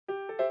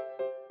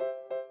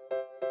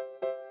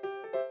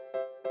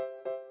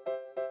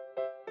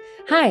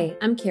Hi,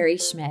 I'm Carrie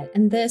Schmidt,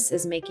 and this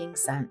is Making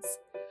Sense,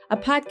 a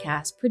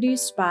podcast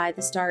produced by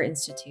the Star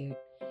Institute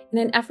in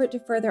an effort to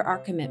further our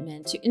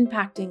commitment to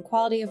impacting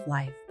quality of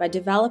life by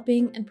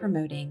developing and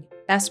promoting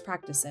best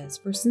practices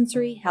for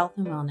sensory health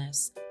and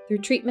wellness through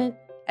treatment,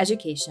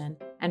 education,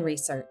 and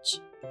research.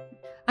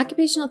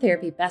 Occupational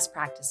therapy best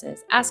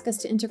practices ask us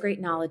to integrate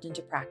knowledge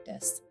into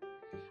practice.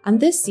 On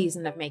this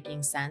season of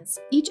Making Sense,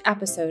 each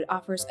episode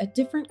offers a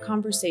different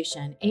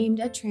conversation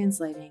aimed at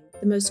translating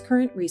the most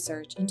current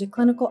research into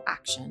clinical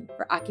action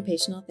for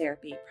occupational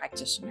therapy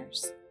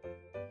practitioners.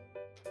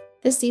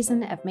 This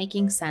season of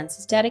Making Sense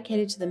is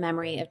dedicated to the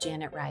memory of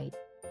Janet Wright.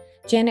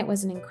 Janet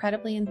was an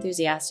incredibly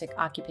enthusiastic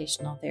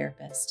occupational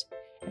therapist.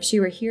 If she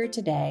were here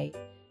today,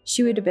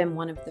 she would have been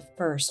one of the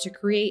first to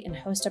create and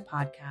host a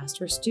podcast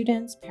where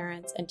students,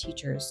 parents, and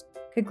teachers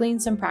could glean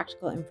some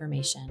practical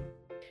information.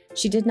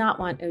 She did not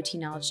want OT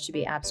knowledge to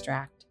be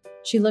abstract.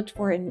 She looked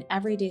for it in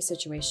everyday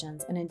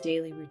situations and in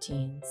daily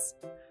routines.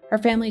 Her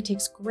family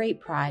takes great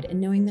pride in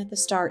knowing that the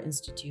Star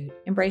Institute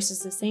embraces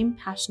the same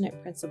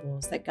passionate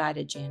principles that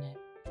guided Janet.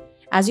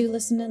 As you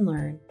listen and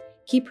learn,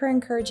 keep her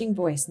encouraging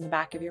voice in the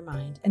back of your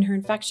mind and her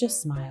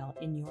infectious smile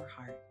in your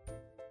heart.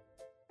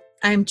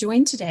 I am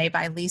joined today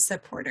by Lisa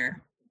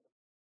Porter.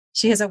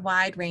 She has a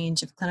wide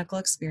range of clinical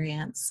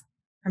experience,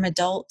 from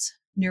adult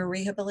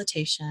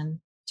neurorehabilitation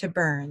to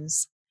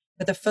burns,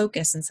 with a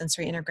focus in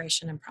sensory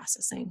integration and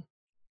processing.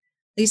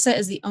 Lisa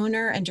is the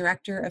owner and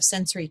director of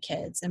Sensory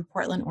Kids in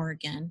Portland,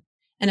 Oregon,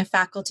 and a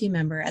faculty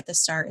member at the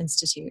Star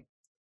Institute.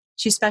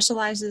 She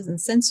specializes in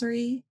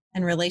sensory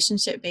and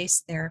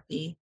relationship-based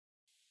therapy.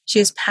 She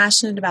is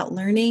passionate about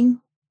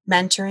learning,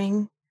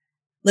 mentoring,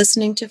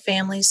 listening to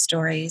families'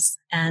 stories,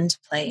 and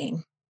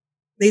playing.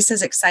 Lisa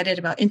is excited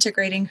about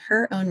integrating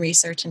her own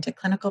research into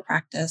clinical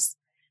practice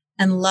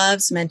and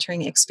loves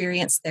mentoring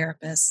experienced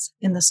therapists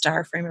in the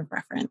Star frame of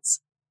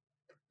reference.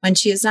 When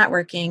she is not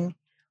working,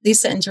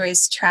 Lisa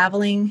enjoys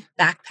traveling,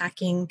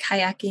 backpacking,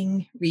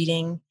 kayaking,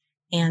 reading,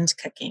 and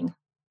cooking.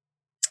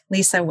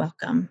 Lisa,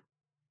 welcome.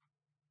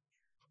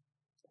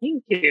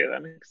 Thank you.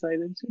 I'm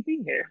excited to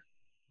be here.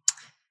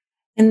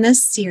 In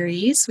this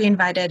series, we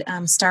invited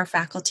Star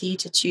faculty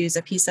to choose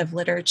a piece of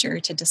literature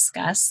to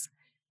discuss,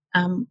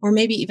 or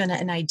maybe even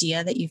an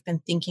idea that you've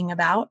been thinking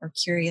about or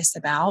curious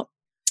about.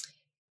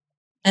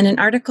 And an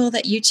article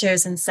that you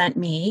chose and sent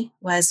me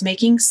was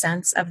Making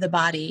Sense of the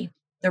Body,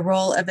 the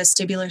Role of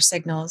Vestibular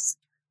Signals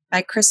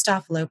by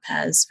Christoph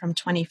Lopez from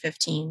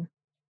 2015.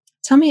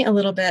 Tell me a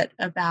little bit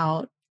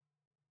about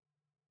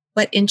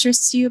what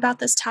interests you about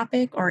this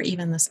topic or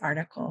even this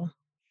article.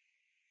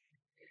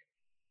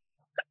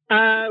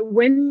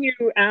 When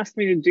you asked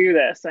me to do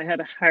this, I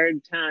had a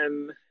hard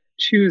time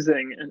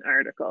choosing an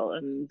article,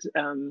 and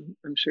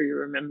I'm sure you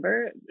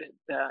remember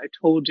I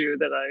told you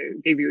that I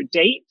gave you a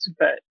date,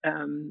 but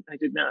I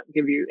did not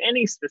give you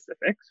any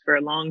specifics for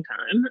a long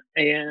time,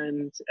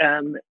 and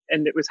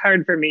it was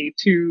hard for me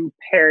to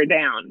pare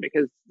down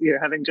because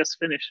having just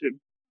finished an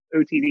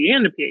OTD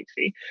and a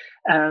PhD,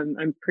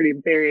 I'm pretty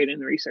buried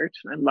in research,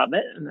 and I love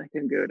it, and I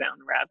can go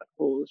down rabbit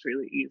holes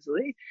really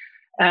easily.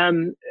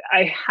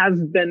 I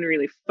have been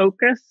really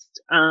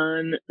focused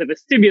on the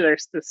vestibular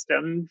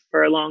system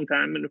for a long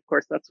time. And of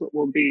course, that's what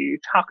we'll be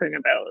talking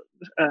about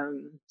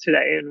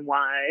today and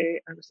why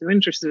I'm so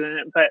interested in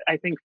it. But I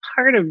think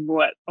part of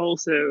what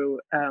also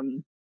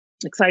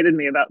excited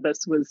me about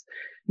this was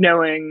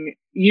knowing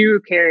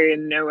you, Carrie,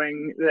 and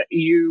knowing that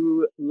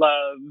you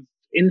love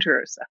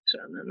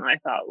interoception. And I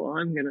thought, well,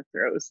 I'm going to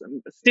throw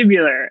some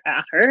vestibular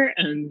at her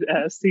and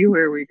see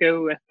where we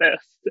go with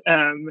this.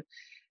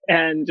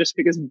 And just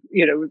because,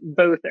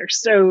 both are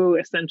so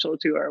essential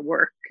to our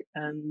work.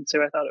 And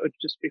so I thought it would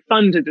just be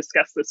fun to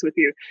discuss this with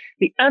you.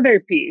 The other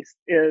piece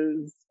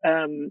is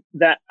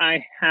that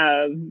I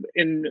have,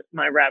 in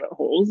my rabbit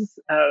holes,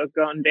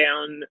 gone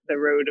down the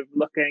road of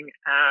looking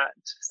at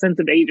sense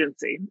of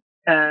agency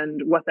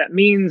and what that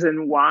means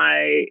and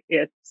why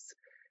it's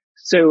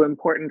so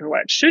important, or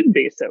why it should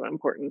be so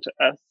important to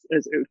us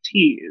as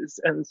OTs.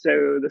 And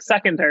so the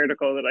second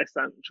article that I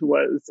sent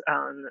was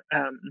on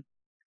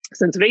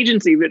sense of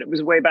agency, but it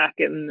was way back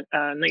in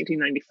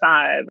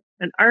 1995,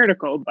 an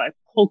article by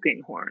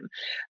Polkinghorne.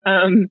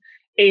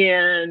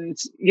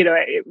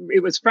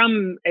 It was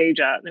from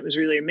AJAT, and it was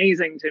really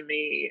amazing to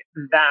me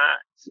that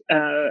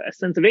a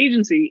sense of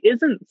agency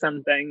isn't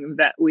something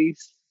that we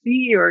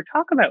see or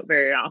talk about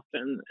very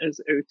often as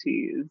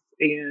OTs,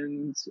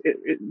 and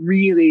it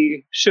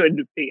really should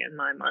be in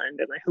my mind,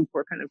 and I hope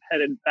we're kind of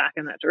headed back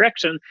in that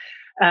direction.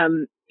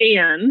 And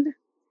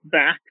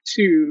back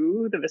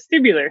to the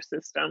vestibular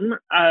system,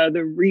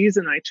 the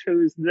reason I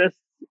chose this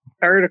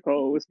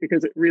article was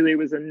because it really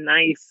was a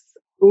nice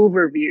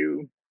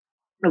overview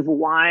of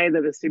why the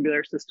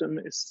vestibular system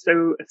is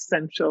so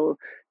essential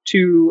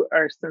to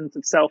our sense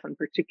of self, and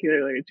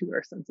particularly to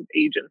our sense of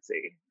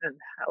agency, and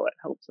how it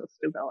helps us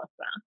develop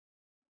that.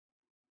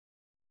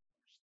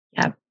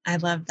 Yeah, I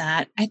love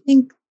that. I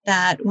think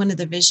that one of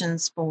the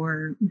visions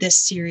for this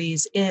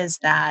series is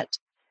that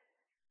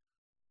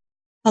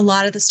a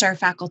lot of the Star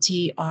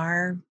faculty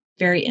are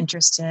very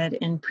interested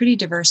in pretty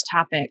diverse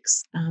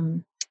topics.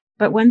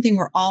 But one thing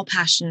we're all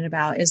passionate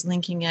about is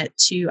linking it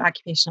to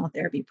occupational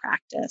therapy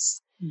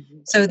practice.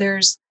 Mm-hmm. So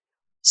there's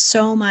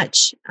so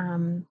much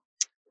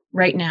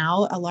right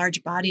now, a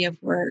large body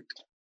of work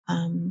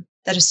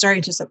that is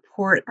starting to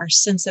support our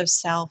sense of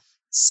self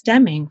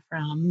stemming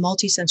from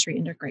multisensory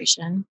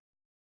integration,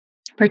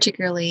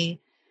 particularly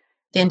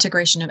the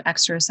integration of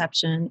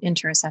exteroception,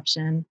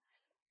 interoception,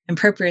 and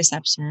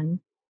proprioception.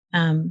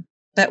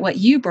 But what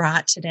you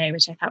brought today,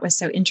 which I thought was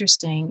so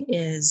interesting,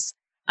 is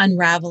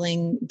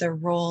unraveling the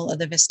role of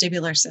the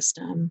vestibular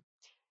system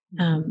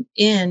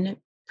in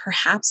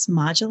perhaps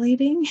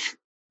modulating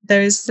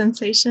those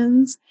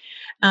sensations,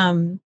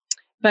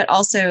 but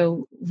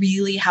also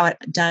really how it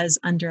does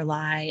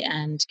underlie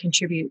and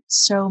contribute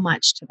so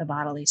much to the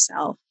bodily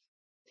self.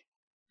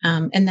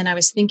 And then I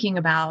was thinking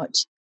about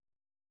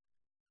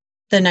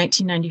the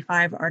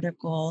 1995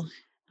 article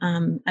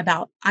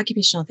about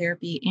occupational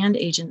therapy and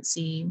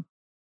agency.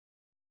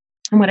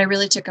 And what I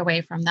really took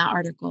away from that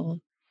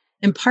article,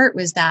 in part,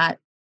 was that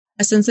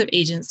a sense of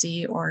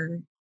agency, or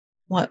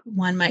what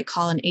one might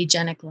call an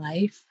agenic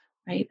life,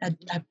 right?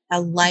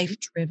 A life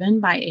driven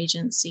by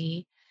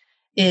agency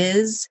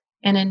is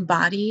an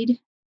embodied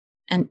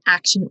and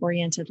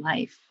action-oriented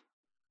life.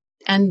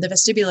 And the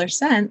vestibular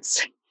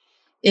sense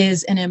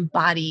is an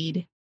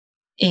embodied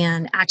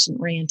and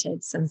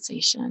action-oriented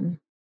sensation.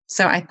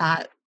 So I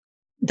thought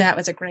that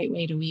was a great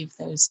way to weave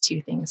those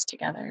two things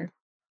together.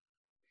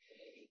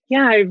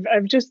 Yeah,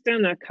 I've just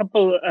done a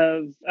couple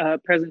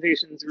of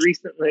presentations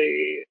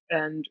recently,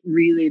 and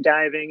really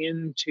diving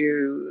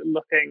into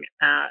looking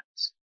at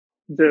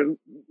the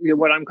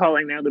what I'm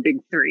calling now the big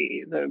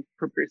three: the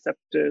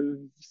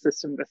proprioceptive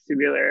system,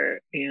 vestibular,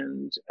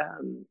 and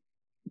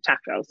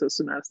tactile, so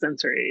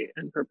somatosensory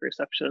and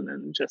proprioception,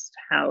 and just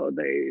how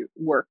they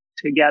work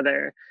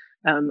together.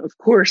 Of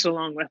course,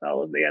 along with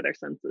all of the other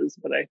senses,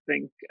 but I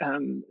think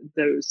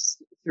those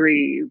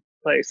three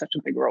play such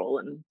a big role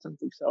in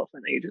sense of self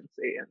and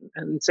agency.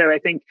 And so I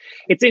think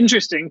it's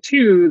interesting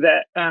too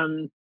that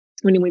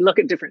when we look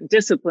at different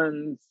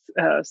disciplines,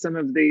 some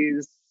of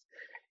these,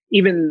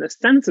 even the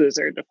senses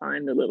are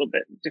defined a little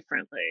bit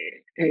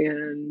differently.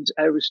 And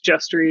I was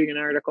just reading an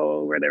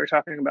article where they were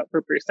talking about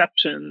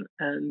proprioception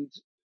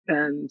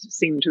and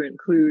seemed to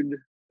include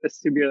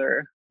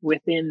vestibular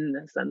within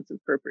the sense of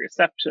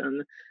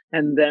proprioception.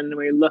 And then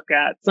we look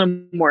at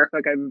some work,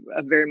 like I'm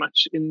very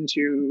much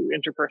into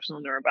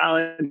interpersonal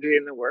neurobiology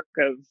and the work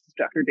of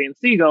Dr. Dan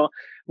Siegel,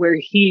 where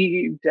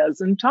he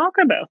doesn't talk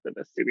about the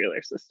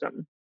vestibular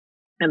system.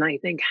 And I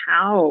think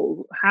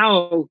how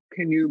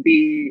can you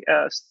be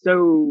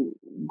so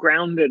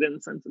grounded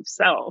in sense of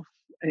self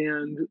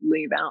and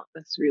leave out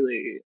this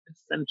really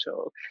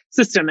essential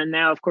system? And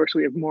now, of course,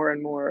 we have more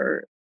and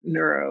more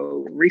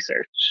neuro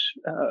research,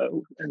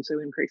 and so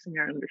increasing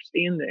our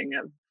understanding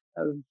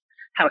of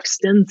how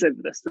extensive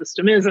this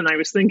system is. And I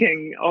was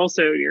thinking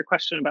also your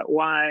question about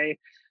why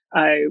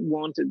I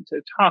wanted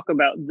to talk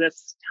about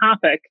this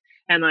topic.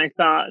 And I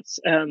thought,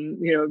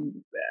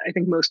 I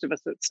think most of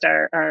us at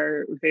STAR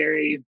are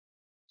very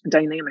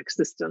dynamic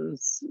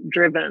systems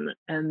driven.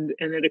 And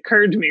it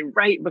occurred to me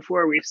right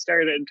before we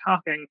started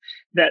talking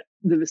that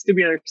the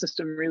vestibular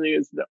system really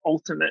is the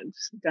ultimate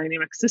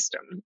dynamic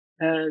system.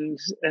 And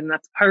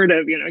that's part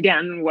of,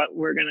 again, what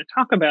we're going to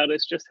talk about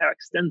is just how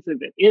extensive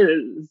it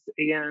is,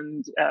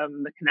 and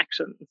the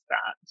connections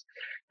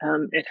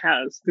that it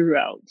has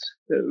throughout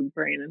the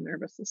brain and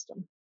nervous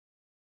system.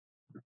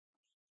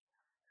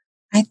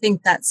 I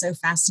think that's so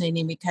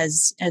fascinating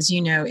because, as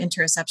you know,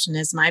 interoception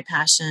is my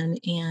passion.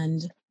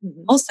 And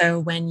also,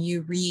 when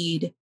you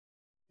read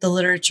the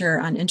literature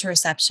on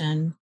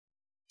interoception,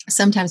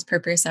 sometimes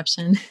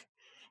proprioception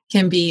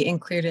can be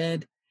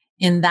included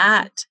in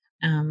that,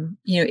 in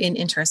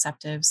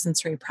interoceptive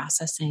sensory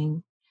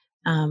processing.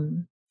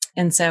 And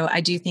so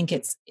I do think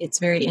it's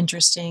very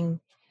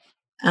interesting.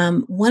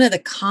 One of the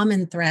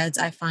common threads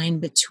I find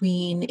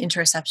between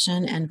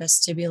interoception and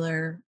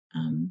vestibular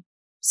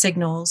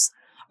signals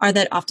are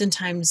that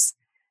oftentimes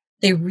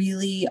they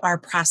really are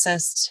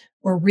processed,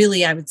 or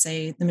really, I would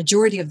say the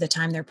majority of the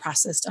time they're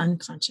processed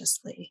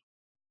unconsciously.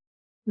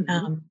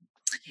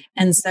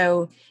 And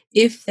so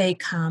if they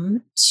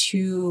come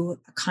to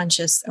a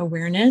conscious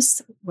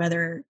awareness,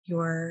 whether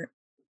your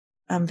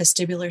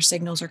vestibular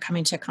signals are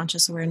coming to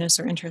conscious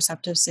awareness or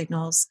interoceptive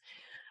signals,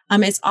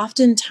 it's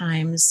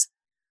oftentimes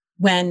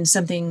when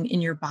something in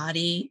your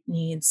body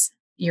needs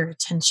your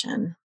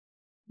attention.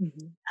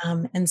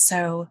 And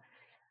so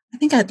I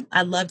think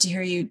I'd love to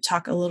hear you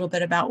talk a little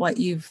bit about what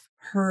you've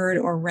heard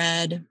or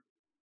read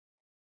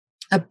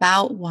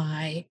about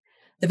why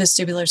the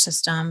vestibular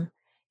system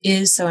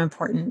is so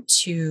important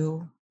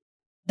to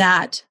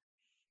that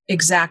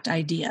exact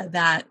idea,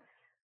 that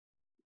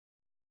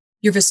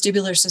your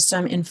vestibular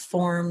system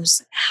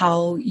informs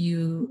how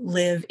you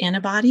live in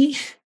a body,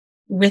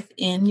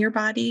 within your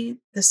body,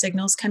 the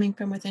signals coming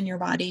from within your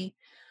body,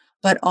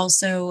 but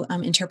also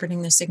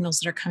interpreting the signals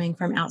that are coming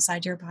from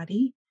outside your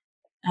body.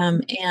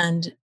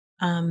 And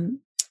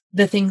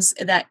the things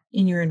that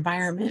in your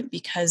environment,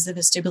 because the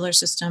vestibular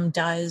system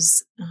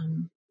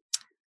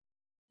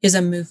is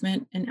a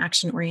movement and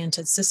action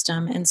oriented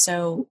system. And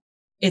so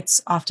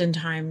it's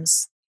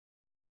oftentimes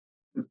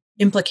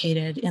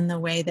implicated in the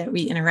way that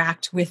we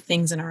interact with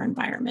things in our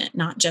environment,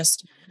 not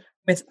just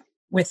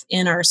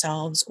within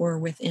ourselves or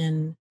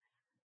within,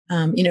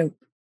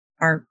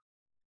 our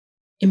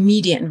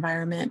immediate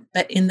environment,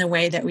 but in the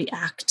way that we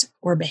act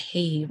or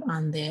behave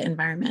on the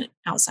environment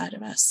outside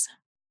of us.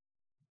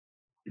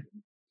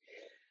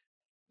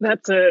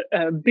 That's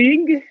a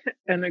big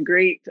and a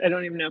great, I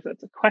don't even know if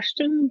that's a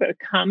question, but a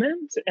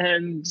comment.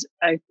 And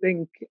I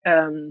think,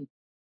 even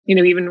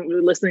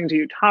listening to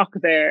you talk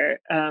there,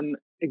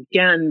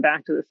 again,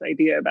 back to this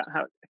idea about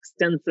how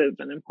extensive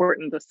and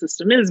important the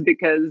system is,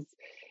 because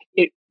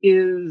it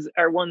is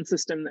our one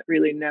system that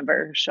really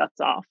never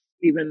shuts off.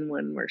 Even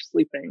when we're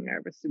sleeping,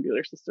 our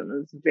vestibular system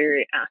is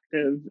very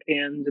active,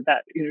 and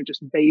that,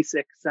 just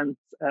basic sense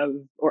of,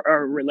 or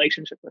our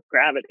relationship with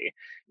gravity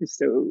is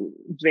so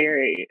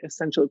very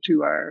essential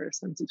to our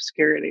sense of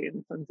security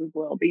and sense of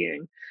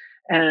well-being.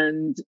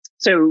 And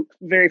so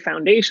very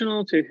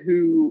foundational to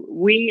who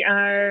we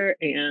are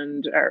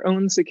and our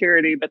own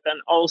security, but then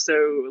also,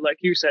 like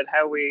you said,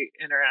 how we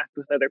interact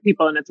with other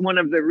people. And it's one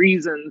of the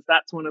reasons,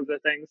 that's one of the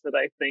things that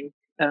I think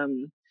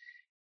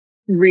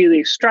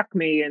really struck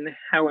me, and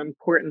how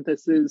important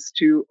this is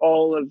to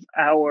all of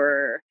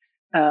our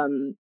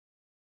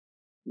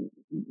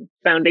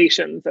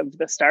foundations of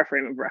the star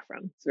frame of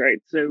reference,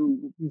 right? So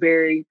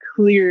very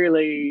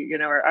clearly,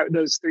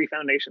 those three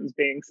foundations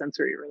being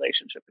sensory,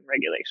 relationship, and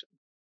regulation.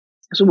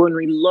 So when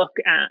we look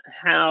at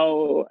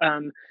how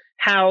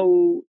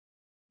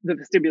the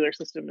vestibular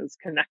system is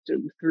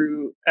connected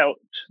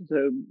throughout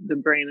the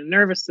brain and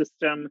nervous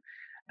system,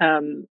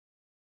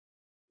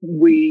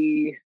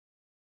 we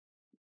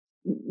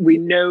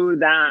know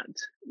that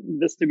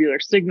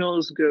vestibular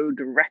signals go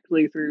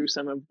directly through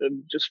some of the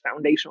just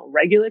foundational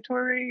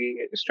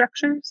regulatory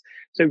structures.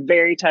 So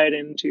very tied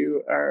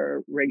into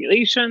our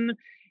regulation.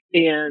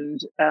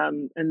 And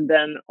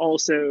then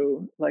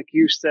also, like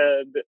you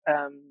said,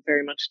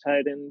 very much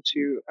tied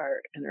into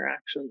our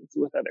interactions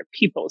with other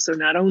people. So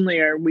not only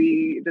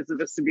does the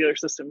vestibular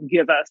system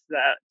give us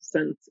that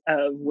sense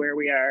of where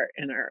we are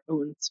in our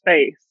own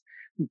space,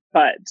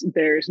 but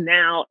there's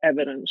now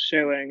evidence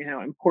showing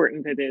how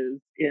important it is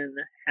in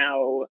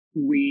how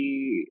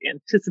we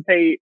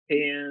anticipate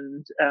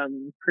and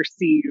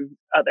perceive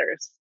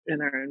others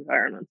in our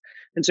environment.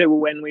 And so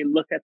when we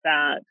look at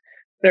that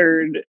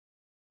third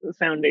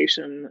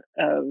foundation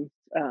of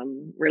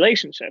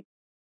relationship,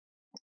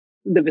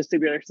 the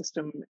vestibular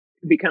system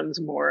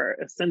becomes more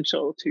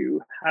essential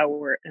to how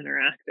we're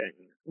interacting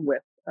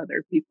with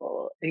other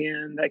people.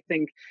 And I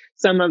think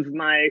some of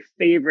my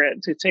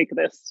favorite, to take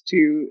this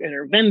to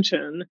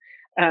intervention,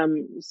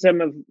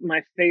 some of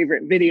my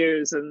favorite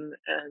videos and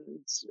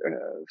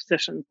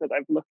sessions that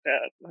I've looked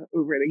at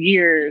over the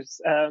years,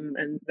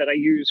 and that I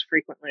use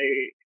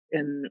frequently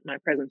in my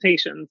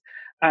presentations,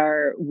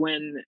 are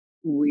when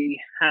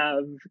we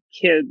have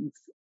kids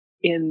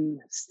in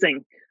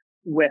sync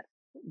with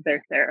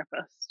their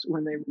therapist,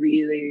 when they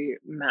really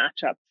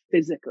match up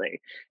physically.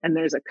 And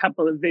there's a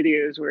couple of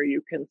videos where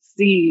you can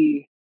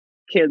see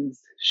kids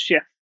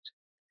shift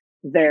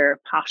their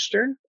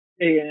posture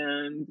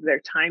and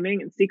their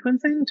timing and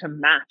sequencing to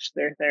match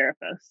their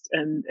therapist.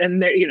 And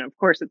of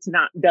course, it's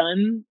not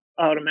done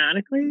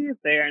automatically.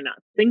 They are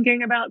not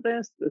thinking about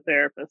this. The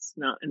therapist's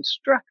not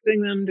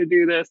instructing them to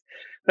do this,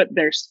 but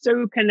they're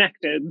so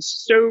connected,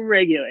 so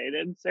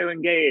regulated, so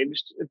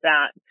engaged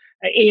that,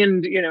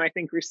 and, I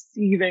think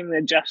receiving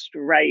the just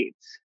right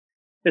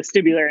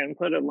vestibular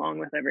input along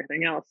with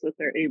everything else, that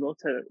they're able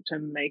to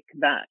make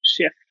that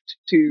shift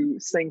to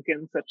sync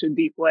in such a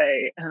deep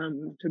way,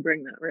 to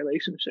bring that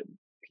relationship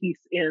piece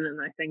in.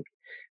 And I think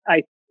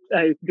I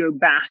go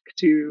back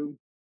to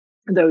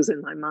those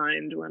in my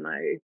mind when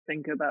I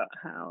think about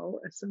how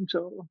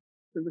essential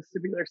the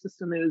vestibular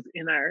system is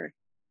in our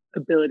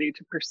ability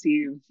to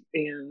perceive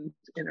and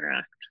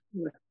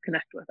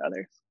connect with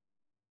others.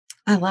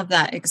 I love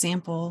that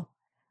example,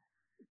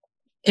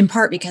 in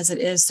part because it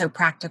is so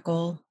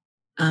practical,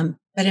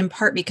 but in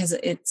part because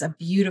it's a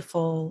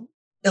beautiful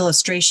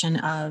illustration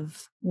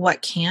of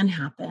what can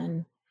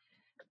happen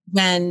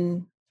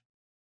when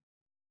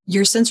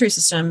your sensory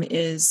system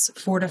is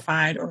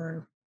fortified,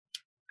 or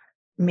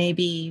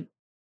maybe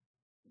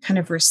kind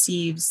of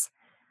receives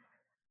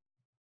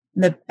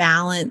the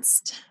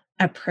balanced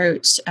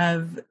approach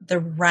of the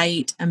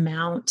right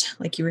amount,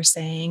 like you were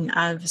saying,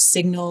 of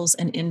signals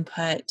and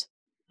input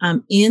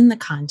in the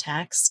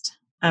context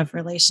of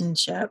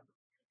relationship.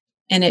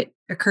 And it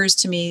occurs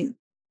to me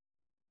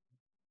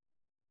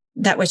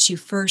that what you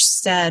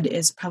first said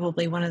is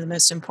probably one of the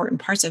most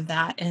important parts of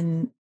that.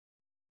 And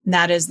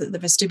that is that the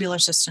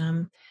vestibular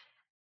system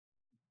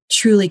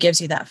truly gives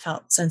you that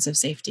felt sense of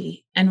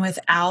safety. And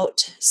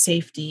without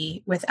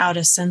safety, without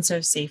a sense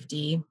of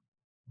safety,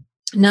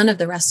 none of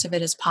the rest of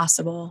it is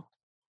possible.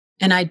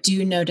 And I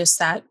do notice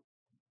that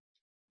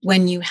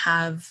when you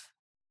have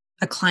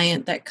a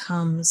client that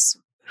comes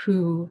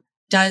who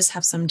does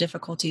have some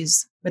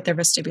difficulties with their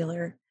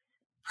vestibular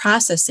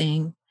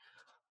processing,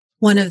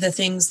 one of the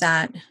things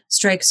that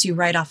strikes you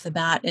right off the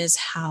bat is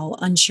how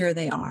unsure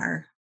they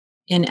are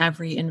in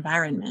every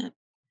environment,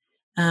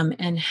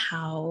 and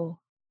how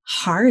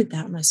hard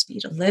that must be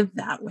to live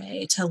that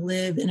way, to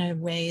live in a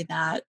way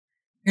that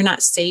you're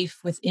not safe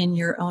within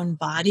your own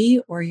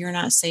body or you're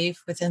not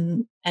safe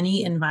within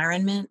any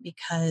environment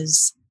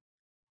because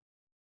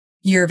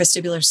your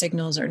vestibular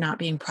signals are not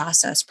being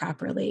processed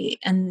properly.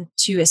 And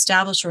to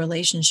establish a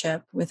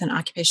relationship with an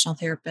occupational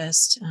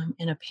therapist,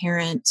 and a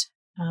parent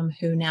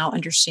who now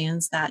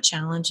understands that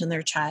challenge in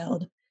their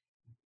child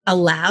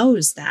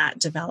allows that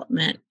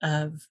development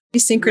of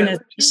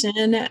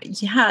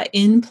synchronization,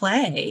 in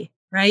play,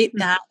 right?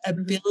 That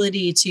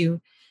ability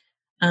to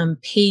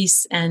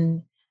pace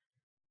and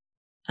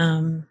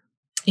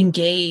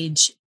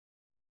engage.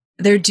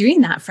 They're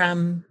doing that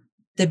from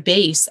the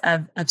base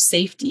of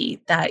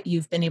safety that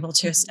you've been able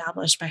to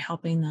establish by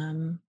helping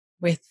them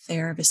with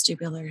their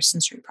vestibular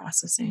sensory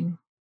processing.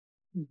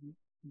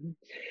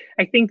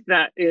 I think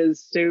that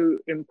is so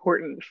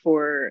important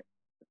for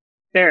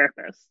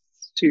therapists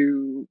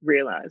to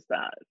realize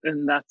that.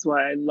 And that's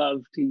why I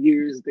love to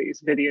use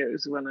these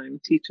videos when I'm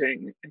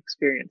teaching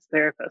experienced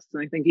therapists.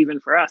 And I think even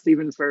for us,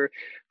 even for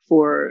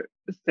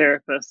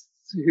therapists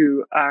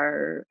who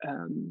are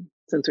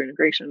sensory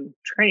integration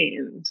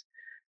trained,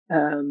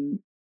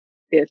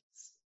 it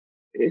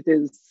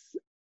is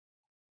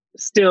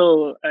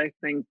still, I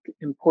think,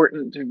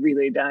 important to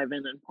really dive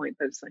in and point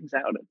those things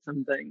out. It's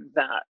something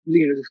that,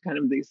 there's kind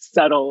of these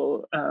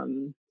subtle,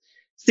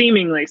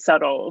 seemingly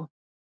subtle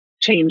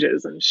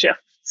changes and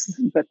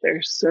shifts, but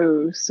they're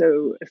so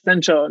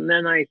essential. And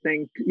then I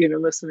think,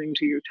 listening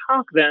to you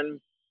talk, then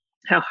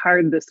how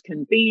hard this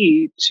can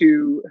be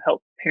to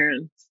help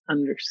parents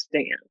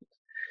understand,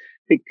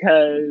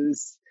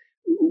 because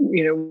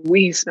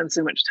we spend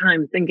so much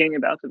time thinking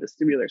about the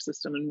vestibular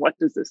system and what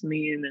does this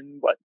mean and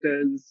what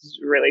does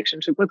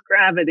relationship with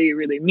gravity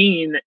really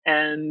mean.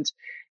 And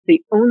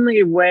the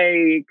only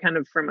way, kind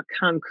of from a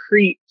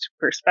concrete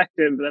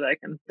perspective, that I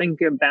can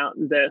think about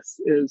this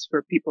is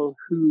for people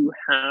who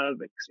have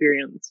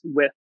experience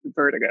with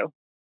vertigo.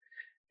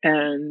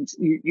 And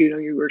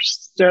you were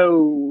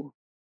so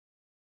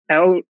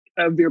out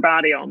of your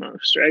body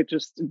almost, right?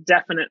 Just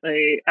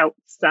definitely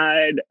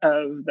outside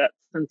of that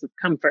sense of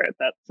comfort,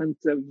 that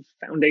sense of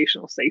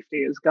foundational safety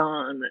is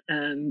gone,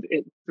 and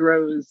it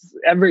throws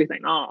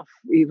everything off,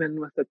 even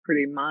with a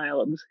pretty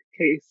mild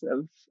case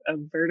of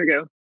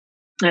vertigo.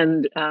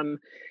 And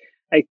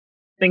I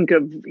think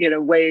of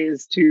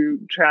ways to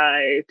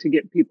try to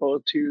get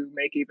people to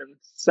make even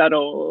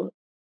subtle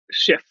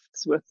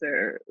shifts with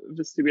their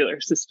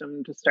vestibular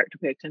system to start to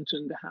pay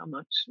attention to how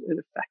much it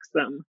affects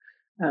them,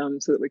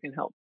 so that we can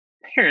help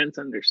parents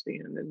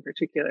understand in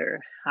particular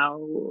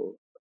how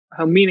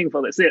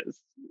meaningful this is.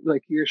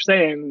 Like you're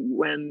saying,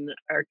 when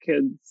our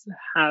kids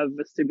have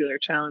vestibular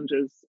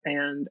challenges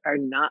and are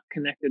not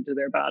connected to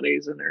their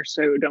bodies and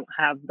don't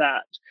have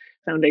that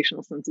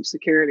foundational sense of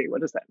security,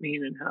 what does that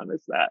mean and how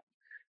does that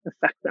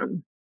affect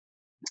them?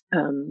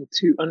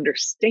 To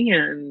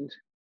understand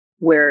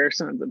where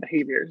some of the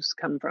behaviors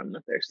come from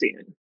that they're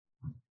seeing.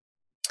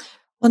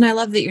 Well, and I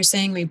love that you're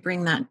saying we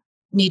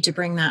need to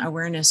bring that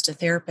awareness to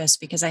therapists,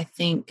 because I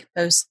think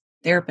both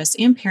therapists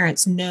and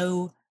parents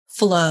know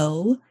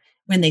flow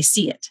when they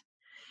see it.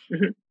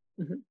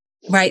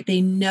 Right?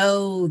 They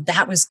know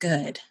that was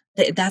good.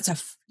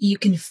 You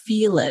can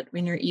feel it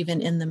when you're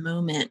even in the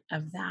moment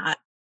of that.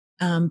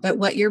 But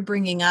what you're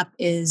bringing up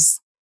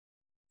is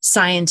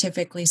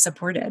scientifically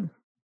supported,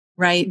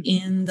 right?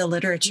 In the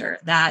literature,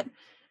 that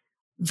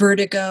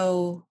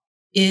vertigo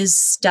is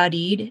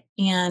studied,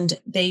 and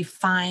they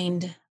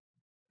find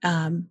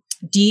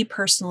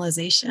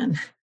depersonalization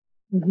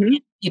in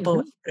people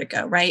with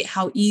vertigo, right?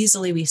 How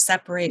easily we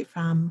separate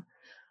from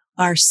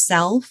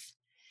ourself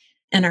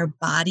and our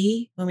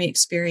body when we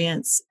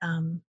experience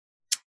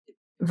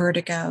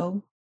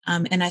vertigo.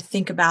 And I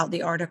think about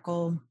the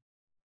article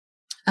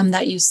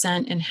that you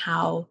sent, and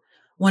how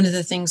one of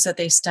the things that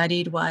they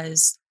studied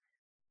was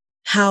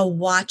how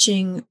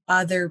watching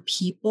other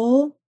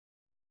people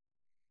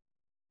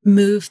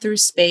move through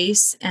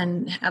space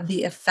and have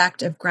the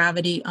effect of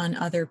gravity on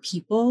other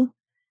people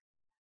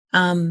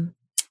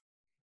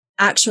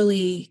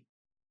actually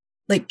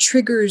like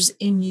triggers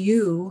in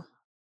you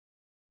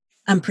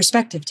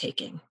perspective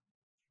taking.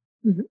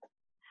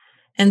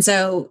 And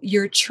so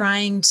you're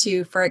trying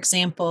to, for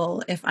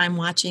example, if I'm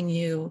watching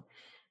you,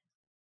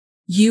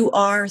 you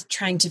are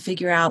trying to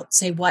figure out,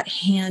 say, what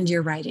hand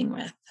you're writing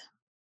with,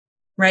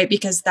 right?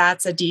 Because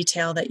that's a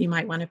detail that you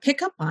might want to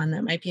pick up on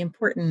that might be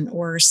important,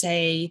 or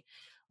say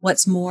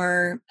what's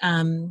more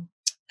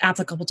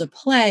applicable to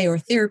play or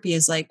therapy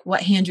is like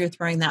what hand you're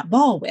throwing that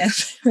ball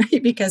with,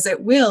 right? Because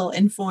it will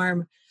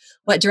inform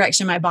what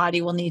direction my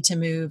body will need to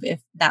move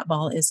if that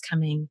ball is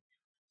coming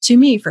to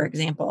me, for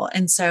example.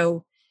 And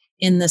so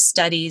in the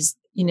studies,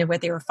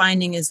 what they were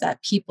finding is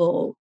that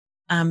people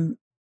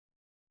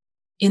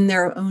in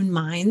their own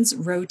minds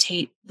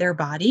rotate their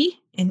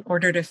body in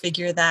order to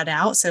figure that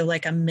out. So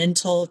like a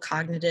mental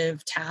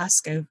cognitive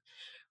task of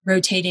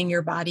rotating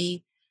your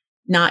body,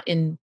 not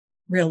in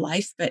real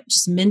life, but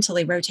just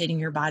mentally rotating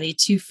your body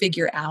to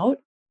figure out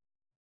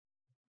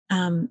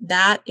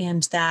that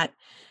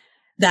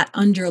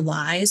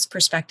underlies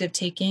perspective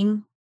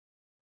taking.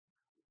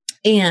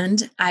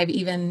 And I've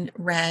even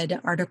read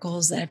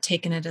articles that have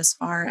taken it as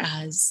far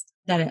as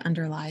that it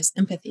underlies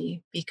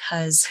empathy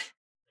because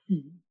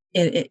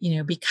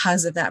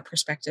because of that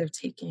perspective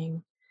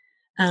taking.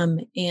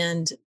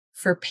 And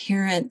for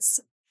parents,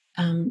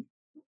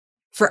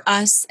 for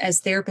us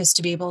as therapists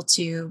to be able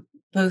to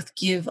both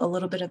give a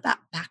little bit of that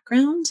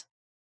background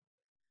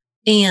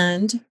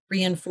and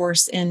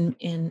reinforce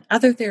in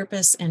other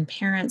therapists and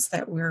parents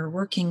that we're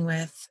working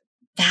with,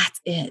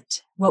 that's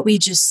it. What we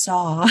just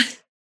saw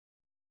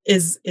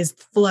is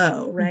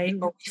flow, right?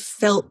 Or we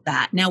felt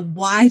that. Now,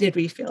 why did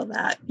we feel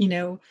that?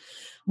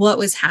 What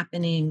was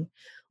happening?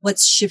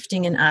 What's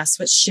shifting in us?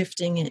 What's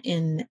shifting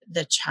in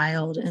the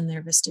child and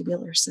their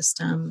vestibular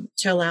system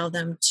to allow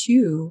them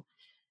to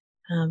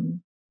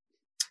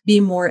be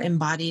more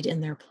embodied in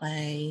their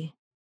play,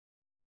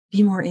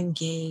 be more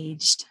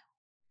engaged,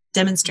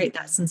 demonstrate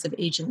that sense of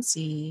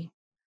agency.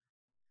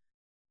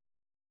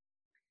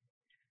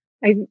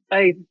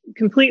 I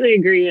completely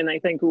agree. And I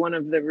think one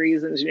of the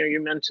reasons,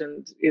 you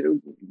mentioned,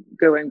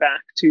 going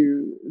back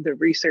to the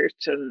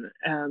research,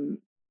 and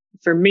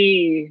for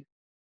me,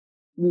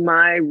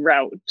 my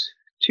route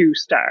to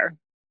STAR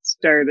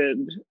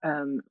started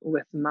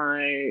with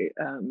my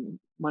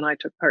when I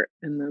took part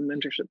in the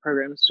mentorship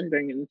program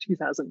starting in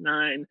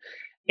 2009,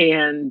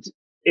 and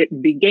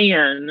it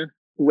began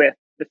with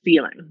the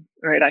feeling,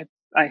 right?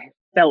 I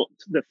felt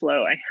the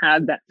flow. I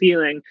had that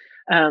feeling.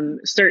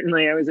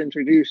 Certainly, I was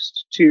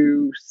introduced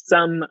to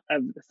some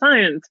of the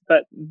science,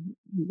 but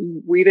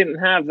we didn't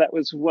have, that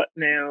was what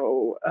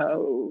now,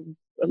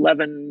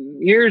 11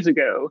 years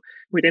ago,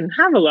 we didn't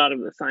have a lot of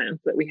the science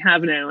that we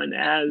have now. And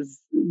as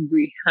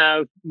we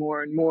have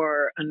more and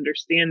more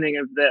understanding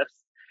of this,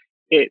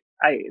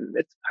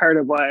 it's part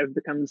of why I've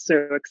become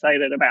so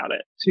excited about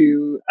it,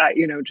 to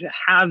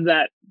have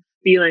that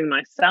feeling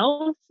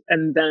myself,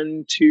 and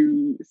then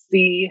to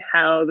see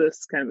how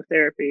this kind of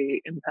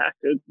therapy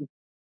impacted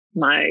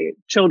my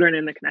children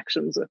and the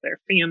connections with their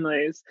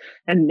families,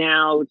 and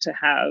now to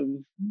have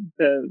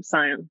the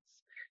science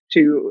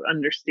to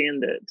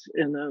understand it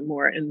in a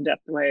more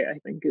in-depth way, I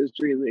think is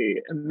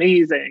really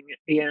amazing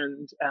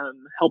and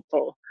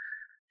helpful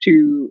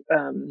to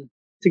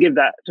give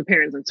that to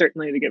parents, and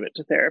certainly to give it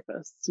to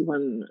therapists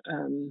when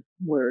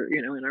we're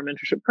in our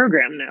mentorship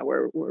program now.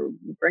 We're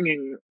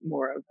bringing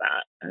more of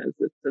that as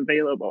it's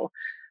available.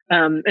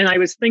 And I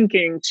was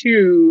thinking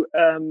too,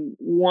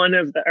 one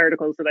of the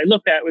articles that I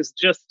looked at was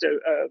just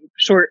a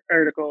short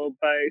article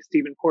by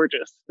Stephen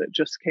Porges that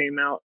just came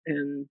out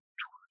in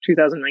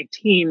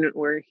 2019,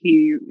 where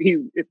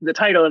the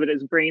title of it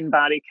is Brain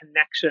Body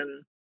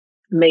Connection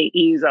May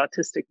Ease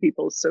Autistic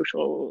People's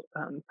Social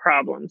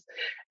Problems.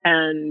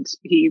 And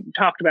he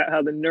talked about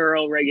how the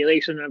neural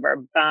regulation of our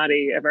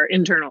body, of our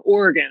internal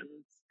organs,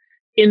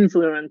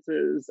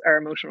 influences our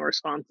emotional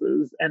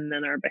responses and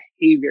then our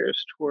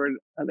behaviors toward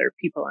other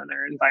people and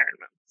our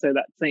environment. So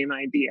that same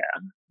idea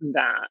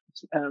that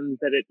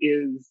it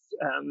is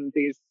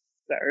these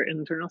our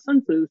internal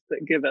senses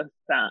that give us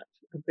that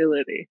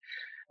ability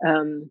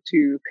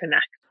to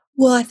connect.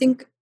 Well, I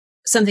think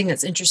something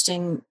that's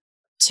interesting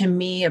to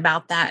me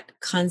about that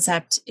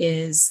concept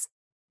is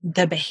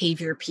the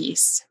behavior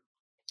piece,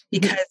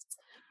 because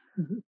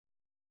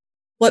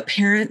what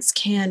parents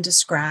can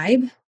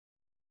describe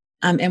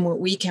and what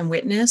we can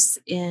witness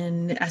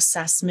in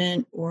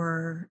assessment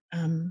or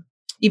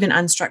even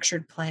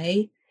unstructured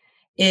play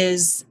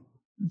is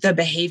the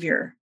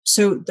behavior.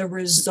 So the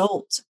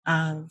result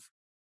of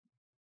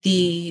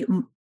the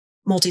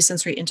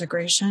multisensory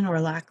integration or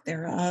lack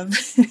thereof,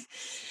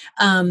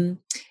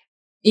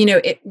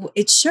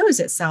 it shows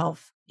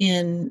itself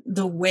in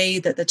the way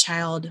that the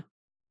child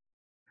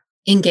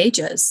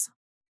engages.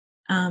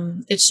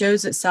 It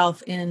shows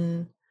itself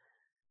in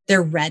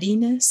their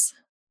readiness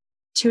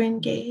to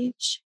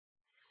engage.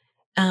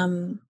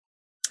 And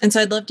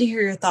so I'd love to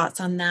hear your thoughts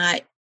on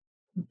that.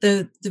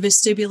 The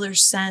vestibular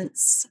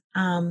sense,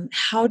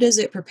 how does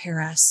it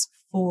prepare us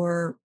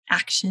for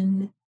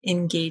action,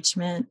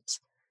 engagement,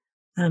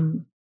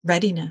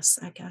 readiness,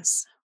 I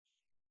guess?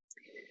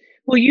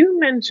 Well, you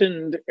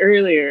mentioned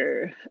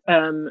earlier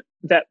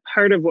that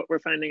part of what we're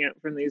finding out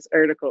from these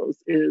articles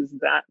is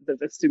that the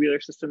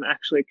vestibular system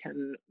actually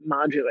can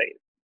modulate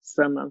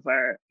some of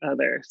our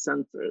other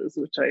senses,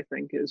 which I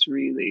think is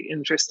really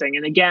interesting.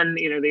 And again,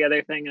 the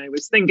other thing I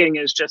was thinking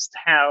is just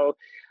how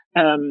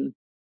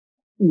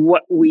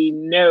what we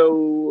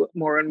know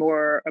more and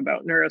more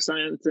about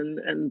neuroscience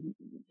and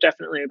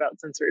definitely about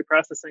sensory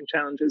processing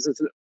challenges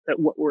is that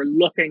what we're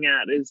looking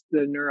at is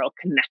the neural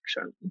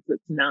connections.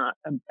 It's not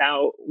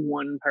about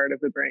one part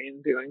of the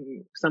brain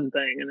doing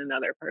something and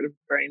another part of the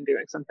brain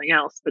doing something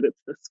else, but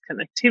it's this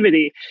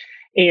connectivity.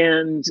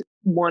 And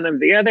one of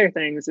the other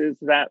things is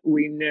that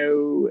we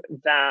know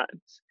that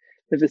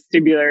the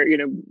vestibular,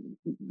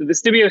 the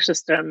vestibular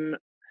system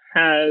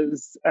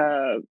has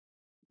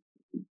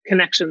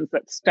connections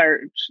that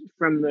start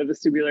from the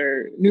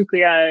vestibular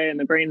nuclei and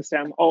the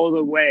brainstem all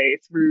the way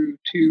through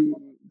to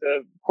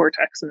the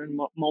cortex and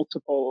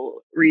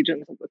multiple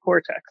regions of the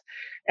cortex.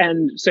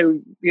 And so,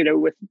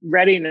 with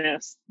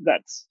readiness,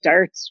 that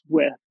starts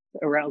with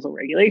arousal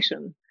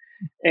regulation.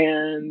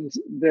 And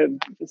the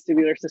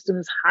vestibular system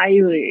is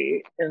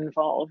highly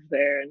involved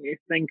there. And you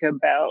think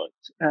about,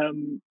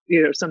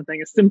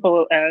 something as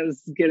simple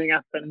as getting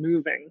up and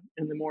moving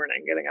in the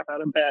morning, getting up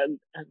out of bed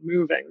and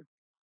moving,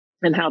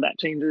 and how that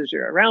changes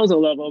your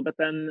arousal level. But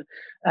then,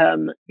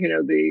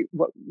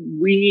 what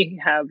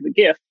we have the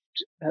gift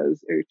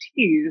as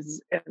OTs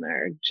in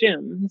our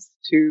gyms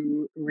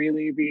to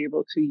really be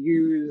able to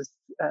use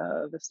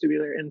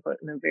vestibular input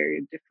in a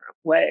very different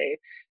way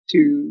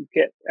to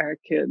get our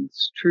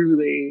kids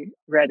truly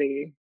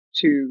ready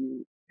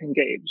to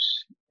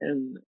engage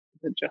in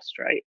the just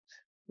right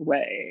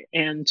way,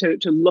 and to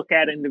look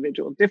at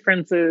individual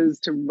differences,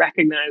 to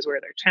recognize where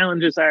their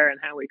challenges are and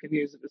how we can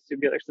use the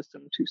vestibular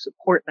system to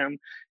support them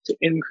to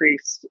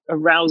increase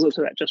arousal to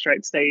that just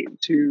right state,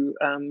 to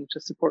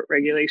support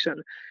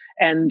regulation.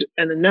 And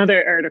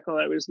another article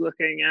I was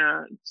looking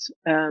at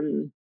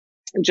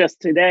just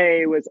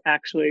today was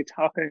actually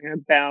talking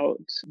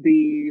about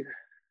the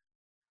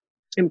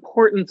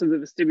importance of the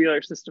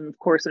vestibular system, of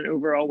course, in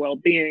overall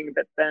well-being,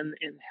 but then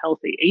in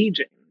healthy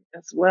aging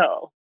as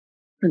well.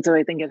 And so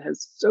I think it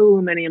has so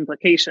many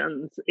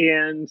implications.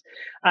 And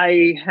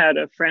I had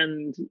a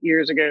friend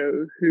years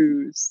ago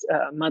whose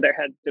mother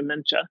had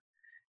dementia,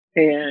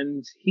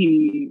 and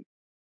he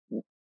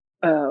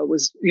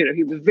was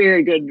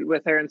very good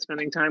with her and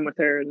spending time with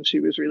her, and she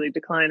was really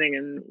declining.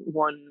 And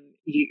one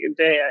day,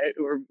 it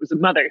was a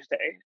Mother's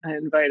Day, I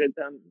invited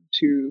them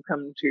to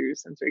come to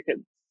Sensory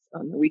Kids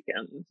on the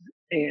weekend,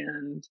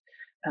 and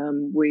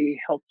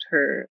we helped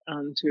her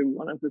onto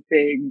one of the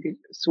big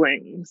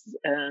swings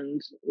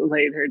and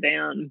laid her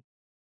down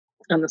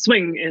on the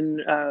swing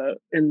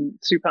in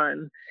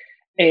supine,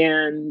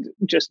 and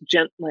just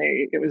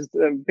gently, it was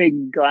a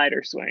big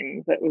glider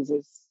swing that was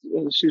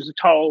she was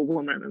a tall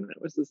woman and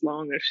it was as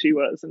long as she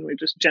was, and we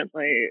just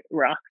gently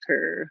rocked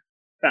her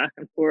back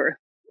and forth,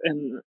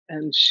 and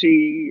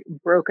she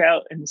broke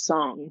out in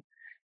song.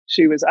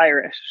 She was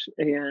Irish,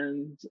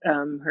 and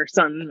her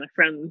son, my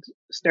friend,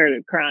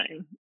 started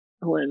crying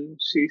when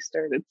she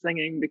started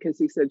singing, because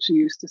he said she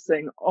used to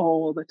sing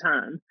all the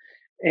time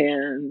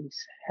and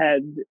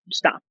had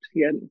stopped.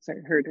 He hadn't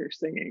heard her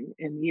singing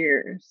in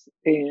years.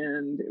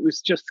 And it was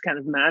just kind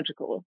of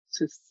magical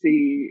to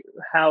see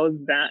how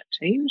that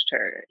changed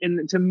her,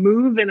 and to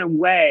move in a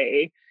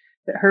way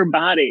that her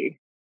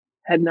body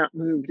had not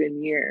moved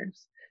in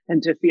years,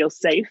 and to feel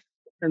safe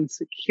and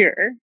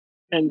secure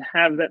and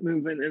have that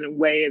movement in a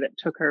way that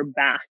took her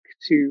back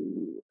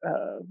to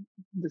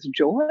this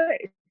joy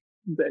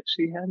that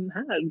she hadn't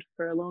had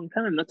for a long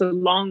time. That's a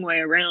long way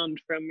around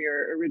from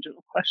your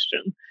original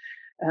question.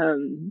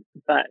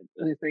 But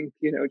I think,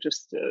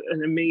 just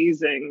an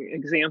amazing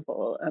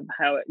example of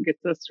how it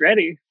gets us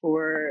ready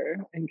for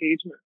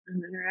engagement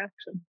and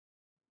interaction.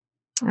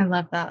 I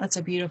love that. That's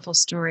a beautiful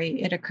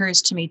story. It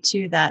occurs to me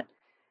too that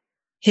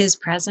his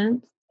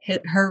presence,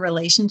 her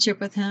relationship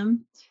with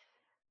him,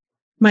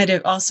 might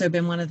have also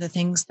been one of the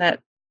things that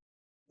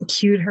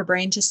cued her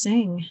brain to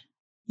sing,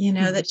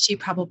 mm-hmm. that she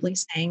probably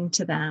sang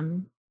to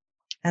them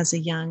as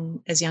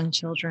young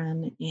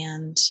children.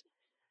 And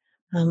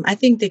I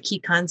think the key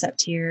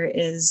concept here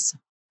is,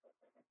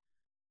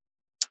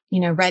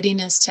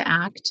 readiness to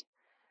act.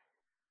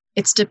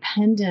 It's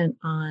dependent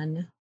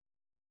on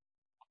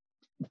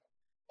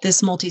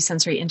this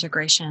multisensory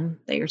integration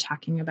that you're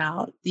talking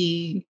about,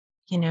 the,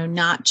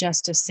 not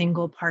just a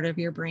single part of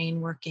your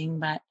brain working,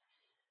 but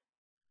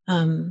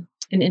an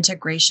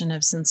integration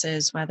of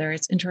senses, whether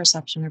it's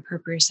interoception or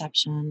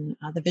proprioception,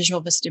 the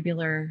visual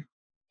vestibular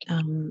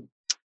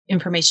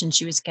information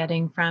she was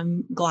getting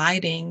from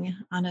gliding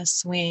on a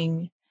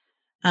swing.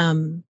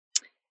 And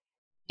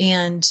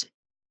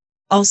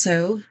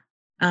also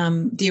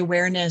the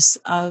awareness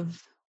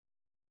of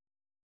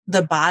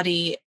the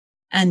body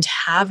and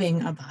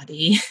having a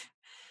body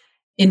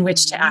in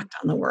which to act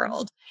on the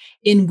world,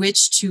 in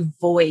which to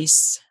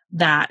voice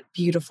that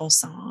beautiful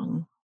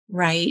song,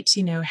 right?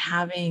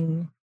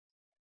 Having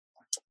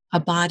a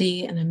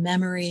body and a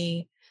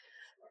memory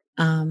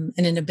and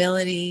an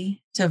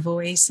ability to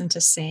voice and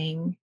to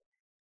sing.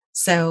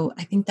 So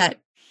I think that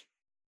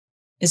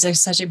is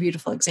such a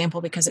beautiful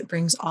example because it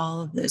brings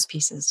all of those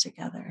pieces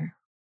together.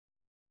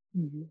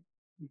 Mm-hmm.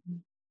 Mm-hmm.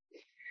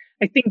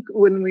 I think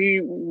when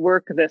we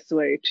work this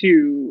way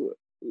too,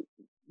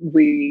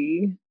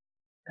 we,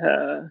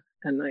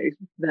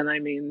 I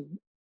mean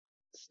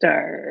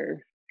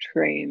STAR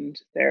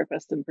trained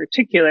therapists in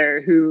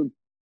particular, who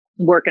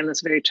work in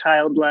this very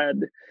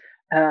child-led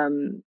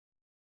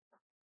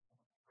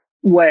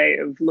way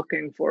of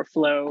looking for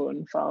flow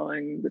and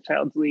following the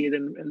child's lead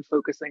and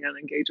focusing on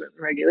engagement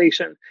and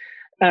regulation.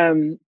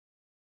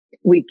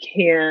 we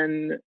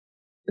can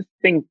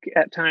think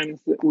at times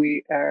that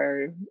we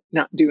are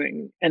not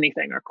doing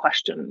anything, or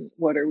question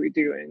what are we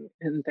doing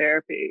in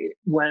therapy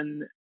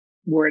when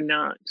we're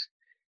not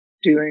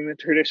doing the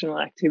traditional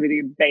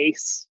activity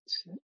based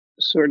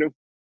sort of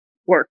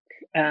work.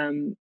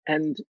 And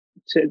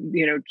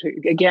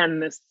again,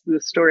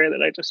 the story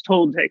that I just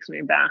told takes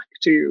me back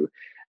to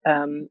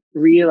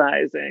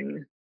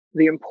realizing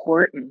the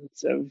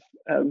importance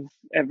of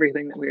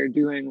everything that we are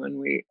doing when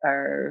we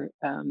are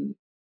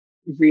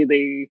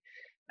really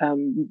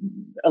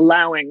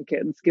allowing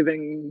kids,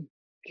 giving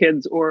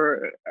kids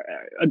or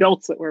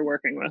adults that we're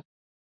working with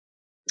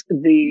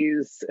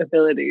these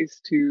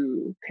abilities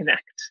to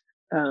connect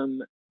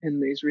in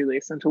these really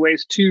essential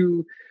ways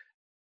to,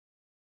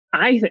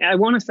 I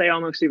want to say,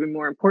 almost even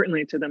more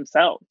importantly, to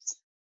themselves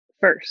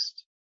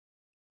first.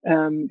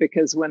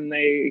 Because when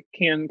they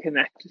can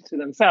connect to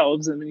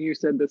themselves, and you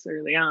said this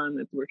early on,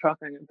 that we're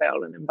talking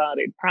about an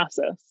embodied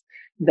process,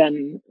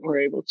 then we're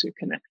able to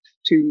connect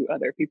to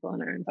other people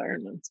in our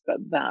environments. But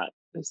that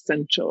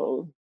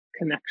essential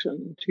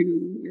connection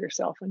to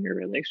yourself and your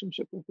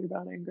relationship with your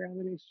body and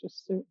gravity is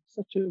just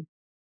such a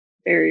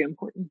very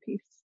important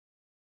piece.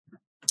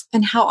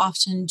 And how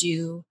often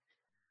do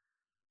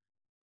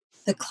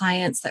the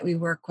clients that we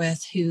work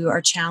with who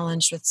are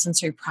challenged with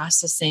sensory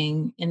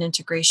processing and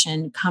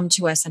integration come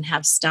to us and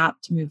have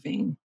stopped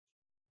moving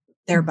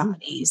their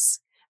bodies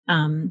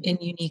in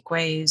unique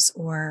ways,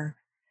 or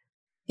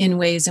in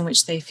ways in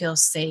which they feel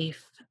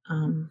safe?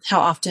 How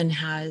often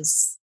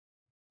has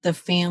the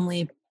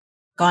family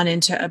gone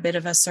into a bit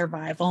of a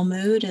survival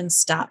mode and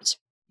stopped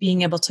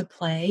being able to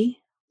play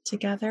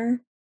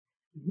together?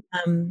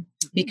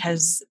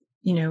 Because,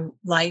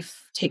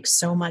 life takes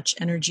so much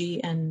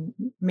energy and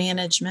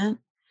management.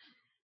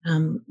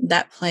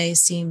 That play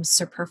seems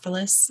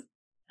superfluous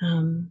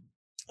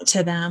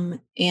to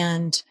them.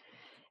 And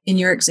in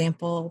your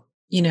example,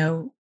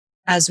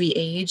 as we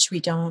age, we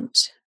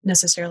don't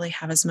necessarily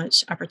have as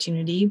much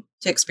opportunity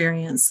to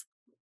experience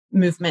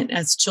movement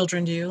as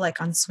children do,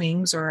 like on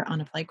swings or on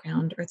a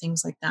playground or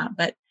things like that.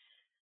 But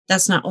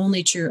that's not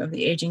only true of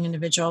the aging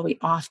individual. We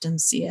often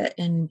see it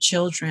in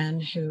children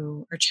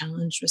who are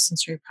challenged with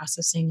sensory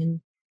processing.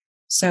 And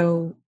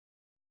so,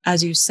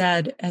 as you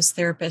said, as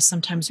therapists,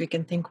 sometimes we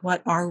can think,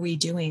 what are we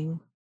doing?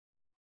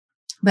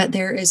 But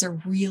there is a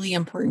really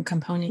important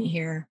component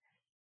here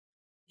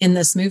in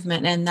this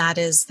movement, and that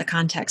is the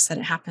context that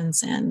it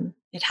happens in.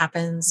 It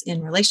happens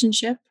in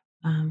relationship,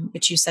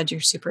 which you said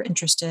you're super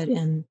interested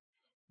in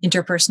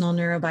interpersonal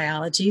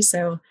neurobiology.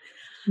 So,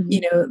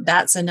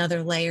 that's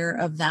another layer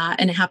of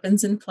that. And it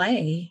happens in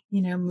play,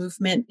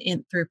 movement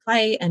through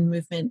play and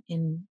movement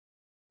in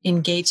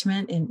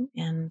engagement.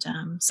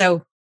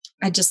 So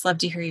I'd just love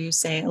to hear you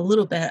say a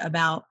little bit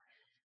about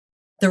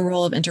the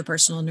role of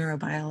interpersonal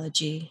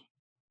neurobiology.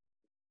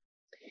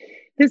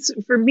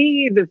 For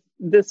me,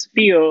 this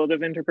field of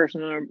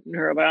interpersonal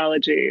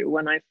neurobiology,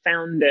 when I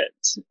found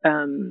it,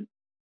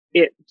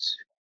 it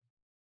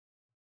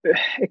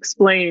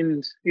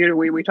explained,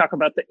 we talk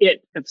about the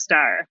it of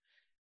STAR,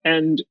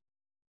 and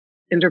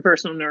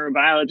interpersonal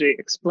neurobiology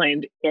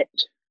explained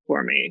it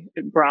for me.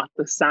 It brought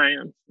the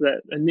science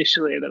that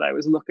initially that I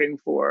was looking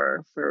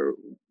for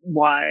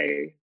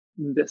why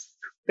this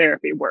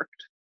therapy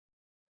worked.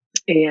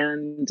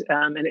 And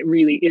it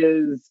really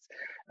is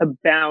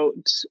about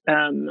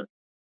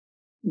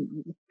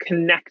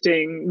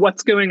connecting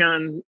what's going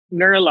on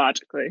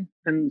neurologically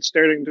and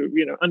starting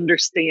to,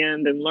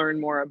 understand and learn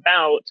more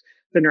about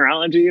the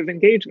neurology of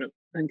engagement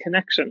and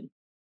connection.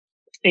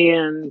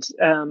 And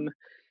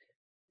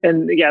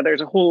yeah,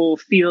 there's a whole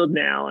field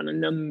now and a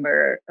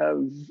number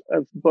of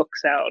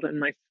books out.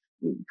 And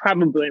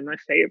probably my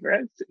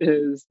favorite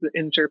is the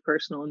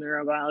Interpersonal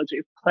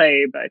Neurobiology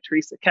Play by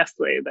Teresa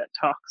Kessley, that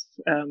talks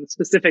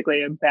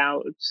specifically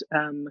about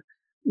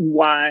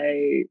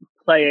why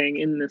playing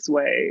in this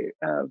way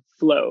of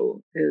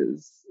flow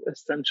is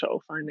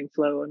essential, finding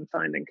flow and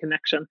finding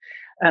connection.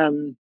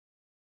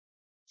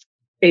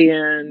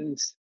 And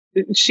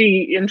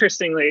she,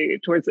 interestingly,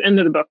 towards the end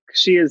of the book,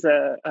 she is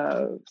a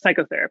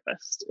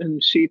psychotherapist,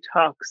 and she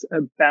talks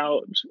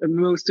about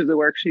most of the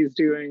work she's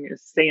doing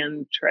is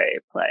sand tray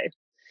play.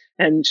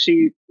 And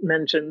she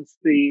mentions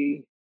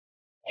the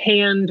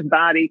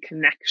hand-body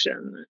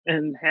connection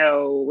and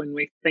how when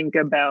we think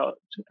about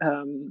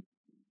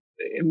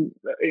in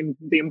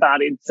the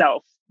embodied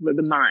self, with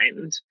the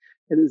mind,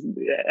 it is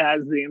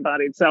as the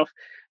embodied self,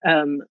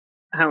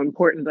 how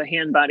important the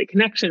hand-body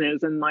connection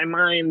is. And my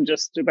mind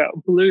just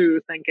about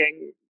blew,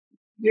 thinking,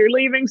 you're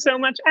leaving so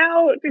much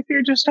out if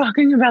you're just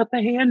talking about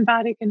the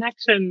hand-body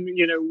connection.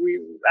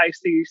 I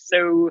see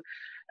so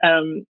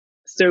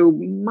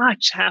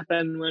much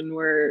happen when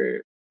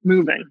we're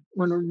moving,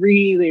 when we're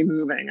really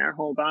moving our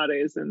whole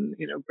bodies, and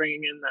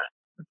bringing in that,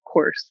 of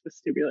course,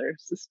 vestibular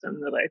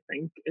system that I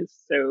think is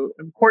so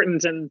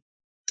important. And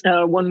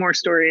one more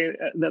story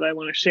that I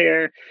want to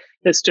share.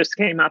 This just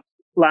came up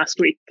last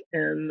week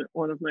in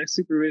one of my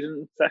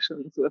supervision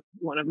sessions with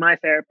one of my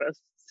therapists,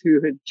 who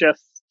had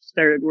just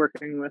started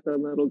working with a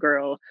little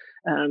girl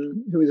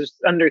who was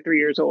just under 3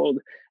 years old.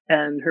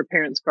 And her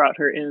parents brought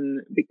her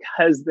in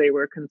because they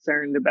were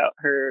concerned about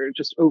her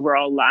just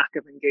overall lack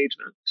of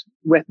engagement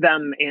with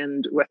them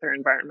and with her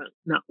environment,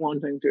 not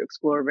wanting to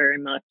explore very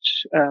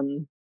much,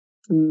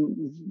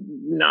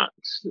 not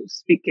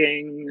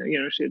speaking.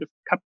 She had a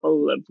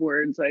couple of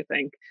words, I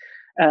think.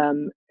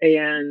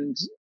 And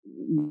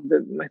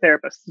my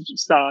therapist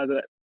saw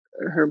that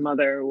her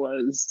mother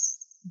was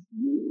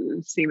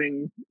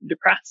seeming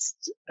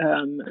depressed,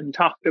 and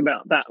talked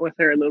about that with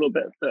her a little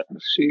bit, that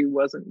she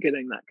wasn't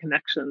getting that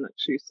connection that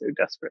she so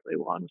desperately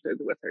wanted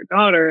with her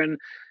daughter. And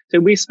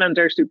so we spent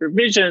our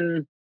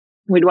supervision.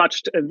 We'd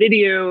watched a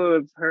video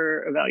of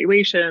her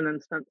evaluation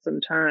and spent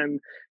some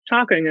time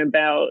talking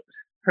about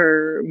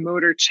her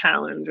motor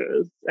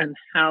challenges and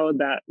how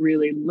that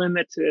really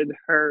limited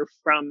her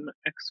from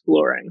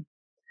exploring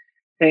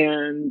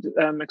and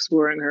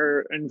exploring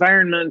her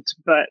environment,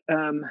 but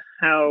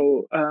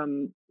how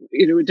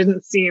it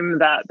didn't seem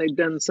that they'd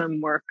done some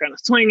work on a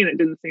swing, and it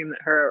didn't seem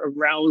that her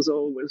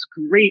arousal was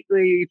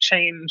greatly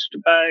changed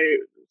by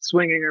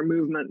swinging or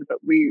movement. But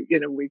we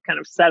kind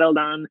of settled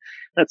on,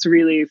 let's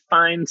really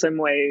find some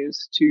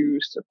ways to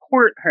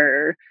support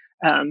her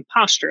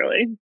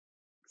posturally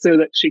so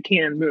that she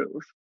can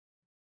move.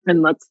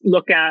 And let's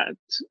look at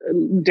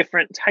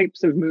different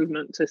types of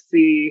movement to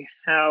see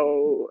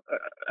how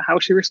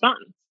she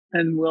responds,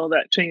 and will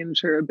that change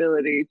her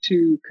ability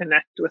to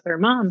connect with her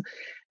mom.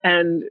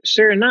 And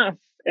sure enough,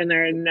 in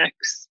our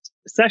next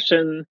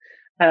session,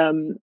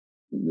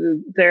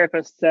 the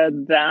therapist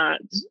said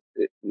that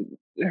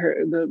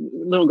the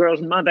little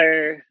girl's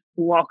mother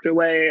walked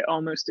away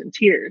almost in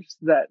tears,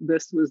 that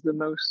this was the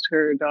most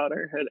her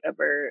daughter had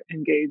ever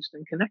engaged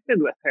and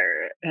connected with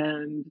her.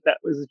 And that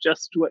was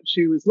just what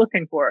she was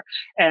looking for.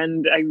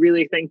 And I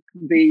really think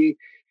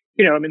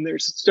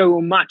there's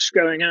so much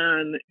going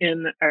on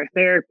in our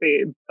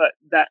therapy, but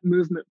that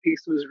movement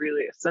piece was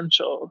really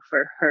essential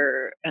for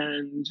her.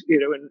 And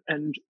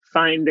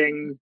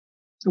finding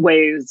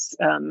ways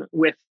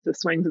with the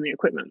swings and the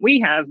equipment we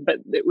have, but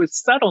it was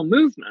subtle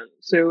movement.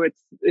 So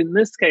it's, in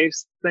this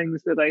case,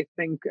 things that I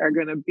think are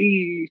going to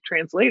be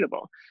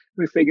translatable.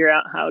 We figure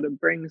out how to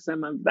bring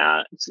some of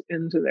that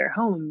into their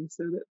home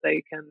so that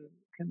they can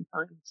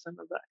find some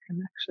of that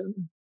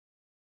connection.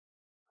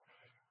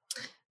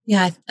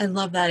 Yeah, I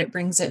love that. It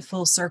brings it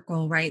full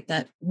circle, right?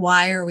 That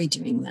why are we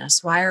doing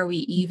this? Why are we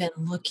even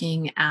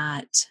looking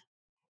at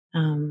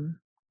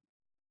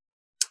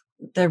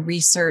the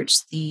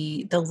research,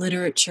 the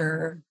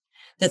literature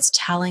that's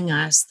telling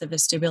us the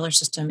vestibular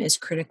system is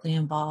critically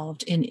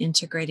involved in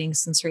integrating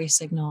sensory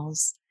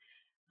signals,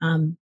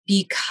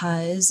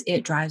 because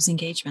it drives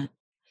engagement,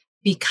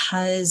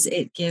 because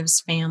it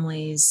gives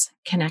families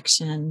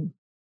connection,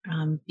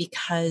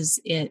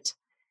 because it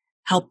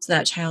helped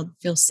that child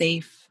feel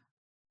safe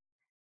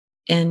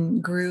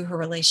and grew her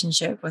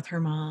relationship with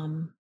her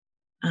mom.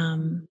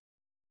 And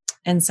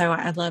so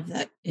I love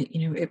that,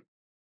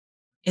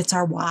 it's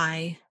our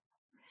why.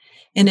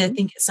 And I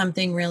think it's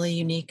something really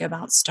unique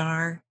about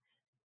STAR.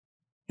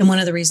 And one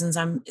of the reasons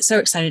I'm so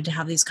excited to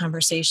have these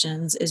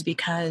conversations is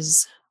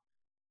because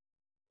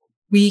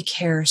we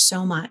care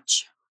so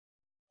much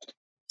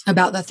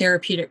about the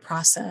therapeutic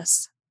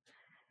process.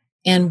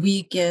 And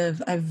we give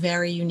a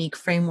very unique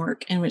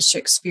framework in which to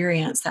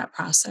experience that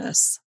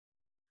process.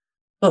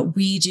 But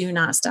we do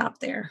not stop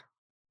there.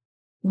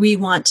 We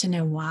want to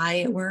know why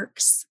it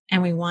works,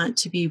 and we want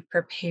to be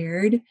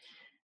prepared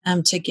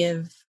to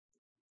give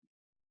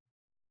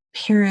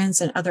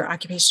parents and other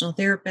occupational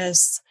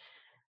therapists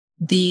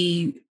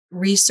the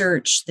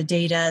research, the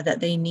data that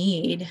they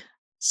need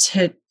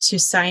to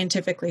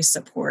scientifically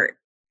support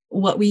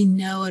what we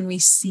know and we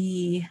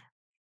see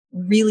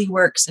really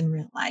works in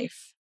real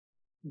life.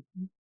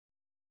 Mm-hmm.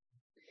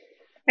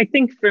 I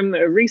think from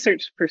a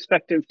research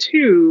perspective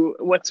too,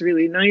 what's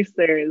really nice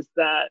there is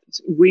that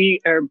we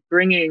are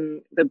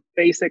bringing the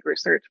basic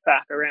research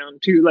back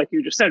around to, like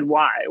you just said,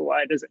 why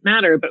does it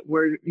matter? But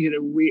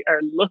we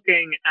are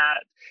looking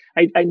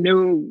at, I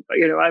know,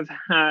 I've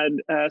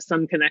had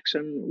some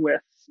connection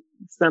with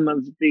some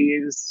of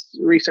these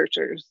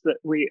researchers that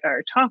we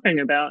are talking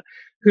about,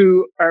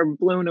 who are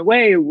blown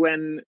away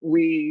when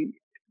we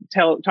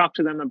talk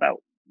to them about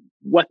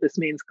what this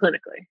means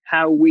clinically,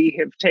 how we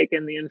have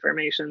taken the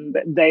information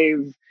that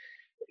they've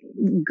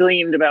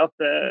gleaned about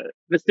the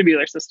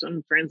vestibular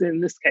system. For instance,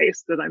 in this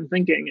case that I'm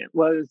thinking, it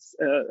was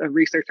a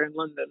researcher in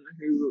London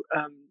who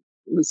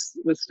was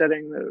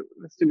studying the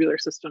vestibular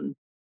system,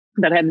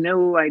 that had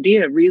no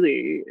idea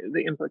really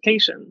the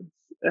implications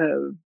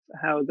of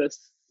how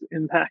this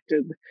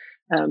impacted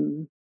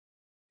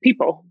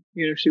people.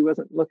 She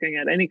wasn't looking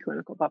at any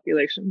clinical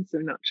population, so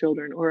not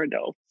children or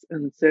adults.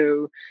 And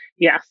so,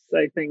 yes,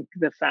 I think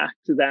the fact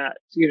that,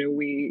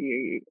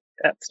 we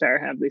at STAR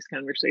have these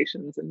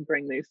conversations and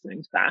bring these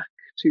things back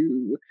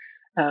to,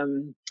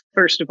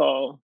 first of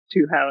all,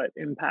 to how it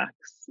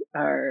impacts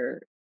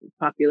our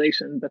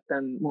population, but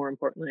then more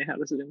importantly, how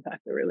does it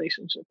impact the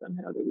relationship, and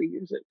how do we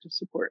use it to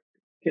support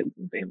kids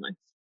and families?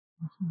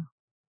 Mm-hmm.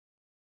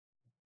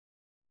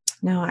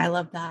 No, I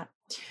love that.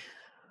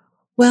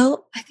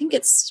 Well, I think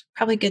it's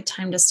probably a good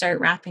time to start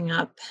wrapping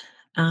up.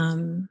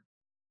 Um,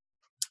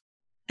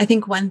 I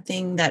think one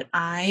thing that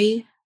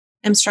I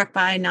am struck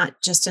by,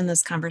 not just in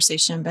this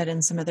conversation, but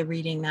in some of the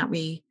reading that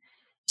we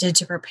did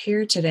to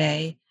prepare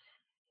today,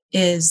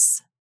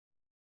 is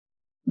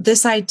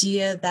this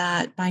idea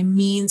that by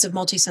means of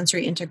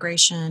multisensory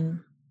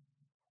integration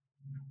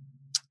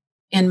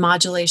and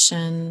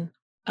modulation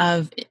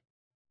of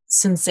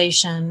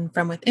sensation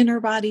from within our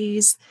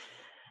bodies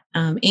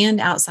and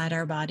outside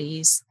our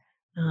bodies,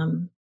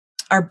 um,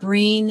 our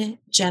brain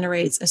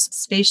generates a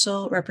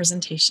spatial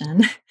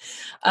representation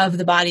of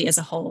the body as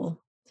a whole.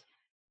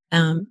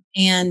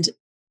 And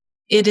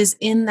it is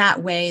in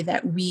that way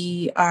that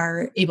we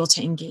are able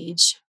to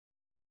engage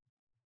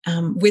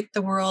with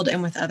the world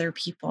and with other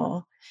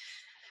people.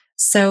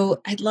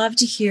 So I'd love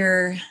to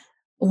hear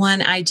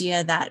one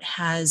idea that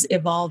has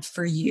evolved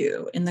for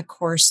you in the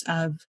course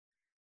of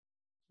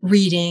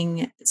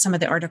reading some of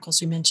the articles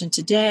we mentioned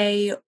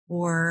today,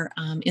 or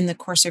in the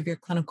course of your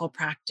clinical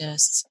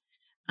practice,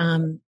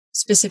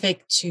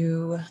 specific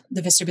to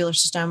the vestibular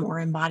system or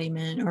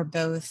embodiment or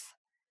both.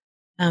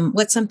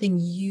 What's something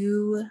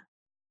you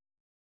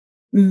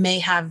may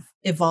have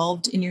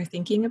evolved in your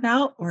thinking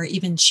about, or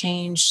even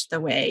changed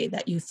the way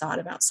that you thought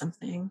about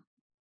something?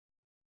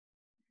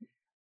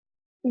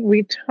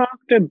 We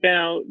talked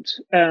about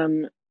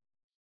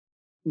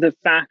the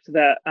fact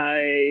that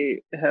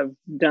I have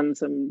done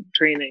some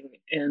training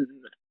in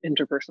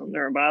interpersonal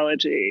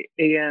neurobiology.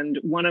 And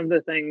one of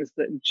the things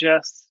that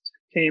just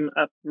came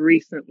up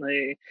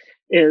recently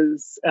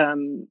is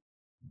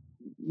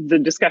the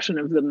discussion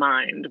of the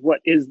mind.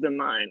 What is the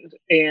mind?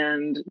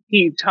 And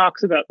he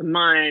talks about the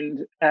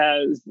mind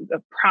as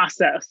a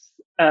process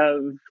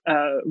of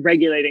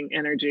regulating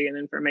energy and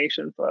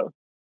information flow.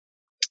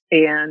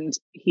 And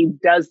he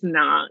does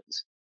not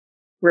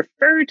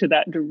refer to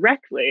that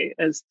directly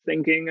as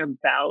thinking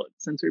about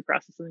sensory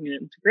processing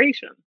and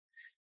integration.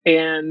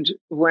 And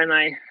when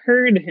I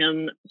heard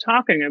him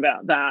talking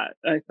about that,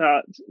 I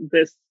thought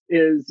this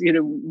is,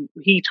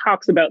 he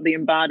talks about the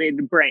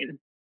embodied brain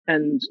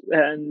and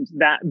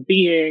that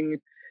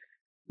being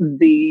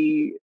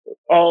the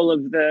all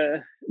of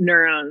the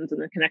neurons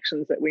and the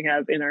connections that we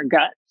have in our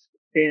gut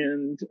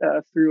and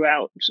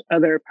throughout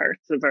other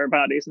parts of our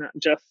bodies, not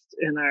just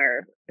in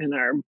our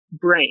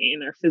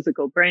brain, our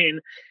physical brain.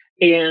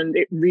 And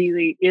it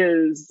really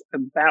is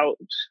about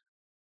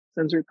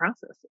sensory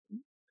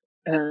processing.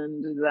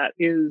 And that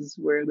is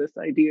where this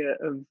idea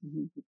of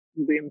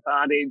the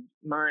embodied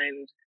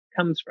mind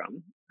comes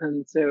from.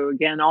 And so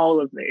again,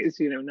 all of these,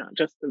 not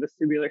just the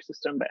vestibular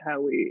system, but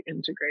how we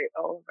integrate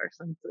all of our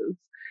senses,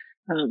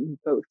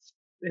 both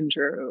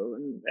intro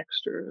and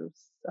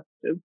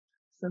exteroceptive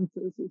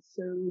senses, is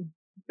so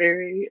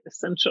very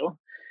essential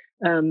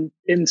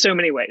in so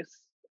many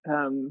ways,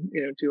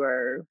 to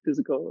our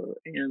physical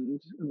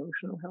and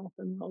emotional health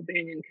and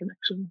well-being and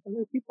connection with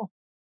other people.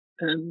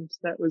 And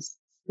that was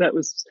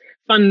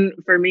fun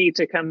for me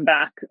to come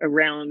back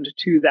around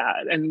to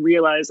that and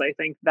realize, I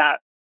think that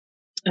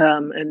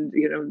and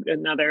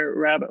another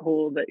rabbit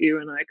hole that you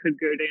and I could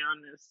go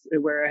down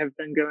is where I have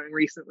been going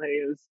recently,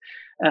 is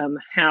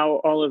how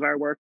all of our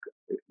work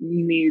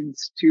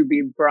needs to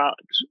be brought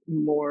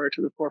more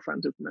to the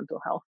forefront of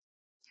mental health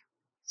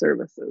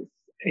services.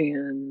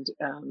 And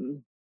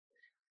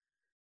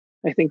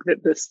I think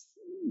that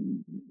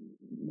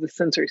the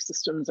sensory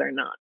systems are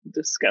not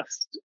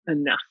discussed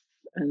enough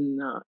and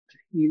not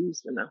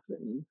used enough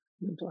in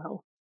mental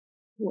health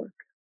work.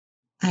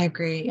 I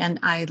agree. And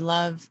I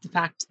love the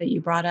fact that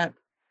you brought up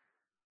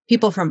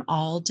people from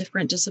all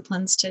different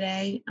disciplines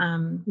today.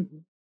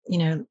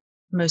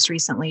 Most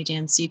recently,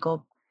 Dan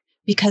Siegel,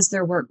 because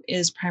their work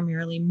is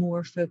primarily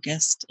more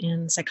focused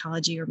in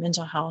psychology or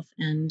mental health.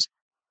 And,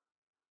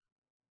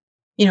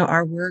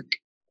 our work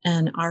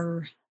and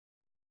our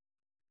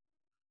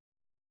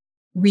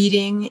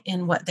reading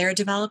in what they're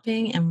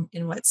developing and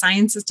in what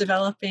science is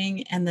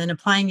developing, and then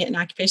applying it in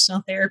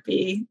occupational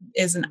therapy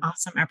is an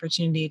awesome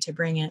opportunity to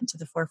bring it to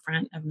the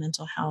forefront of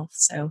mental health.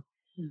 So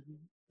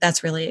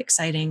that's really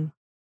exciting.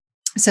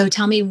 So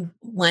tell me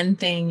one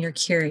thing you're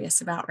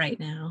curious about right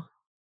now.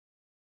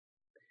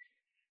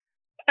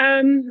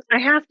 I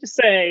have to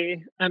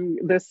say,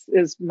 this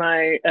is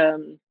my,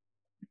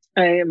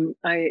 I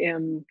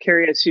am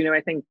curious,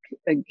 I think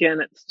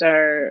again at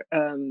STAR,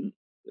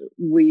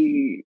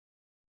 we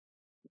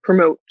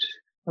promote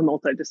a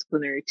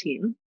multidisciplinary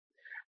team.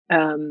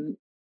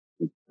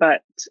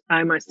 But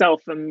I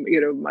myself am,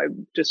 I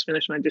just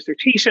finished my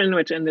dissertation,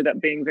 which ended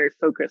up being very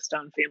focused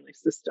on family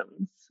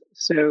systems.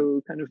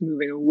 So kind of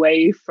moving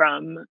away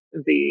from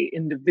the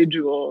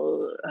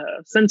individual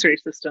sensory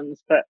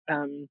systems, but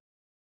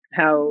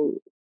how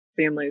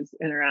families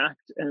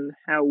interact and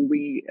how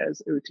we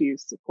as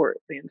OTs support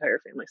the entire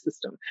family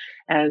system.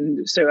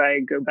 And so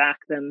I go back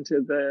then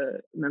to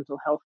the mental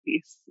health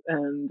piece,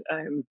 and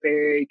I'm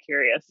very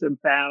curious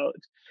about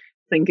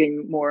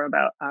thinking more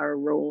about our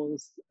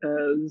roles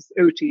as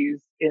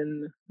OTs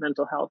in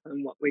mental health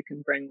and what we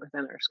can bring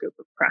within our scope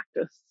of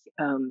practice,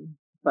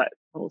 but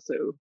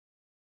also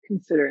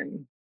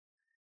considering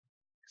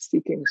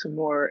seeking some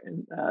more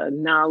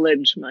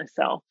knowledge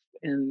myself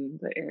in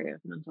the area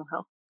of mental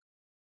health.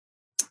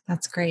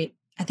 That's great.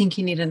 I think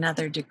you need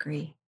another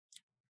degree.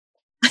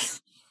 I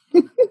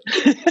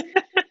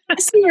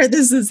see where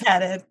this is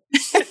headed.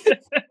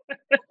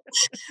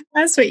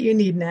 That's what you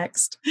need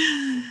next.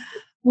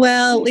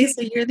 Well,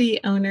 Lisa, you're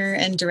the owner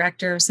and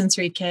director of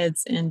Sensory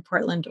Kids in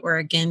Portland,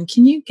 Oregon.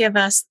 Can you give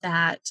us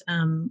that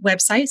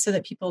website so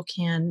that people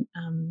can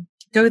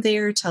go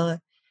there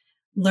to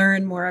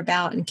learn more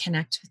about and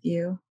connect with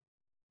you?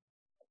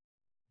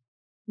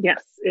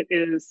 Yes, it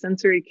is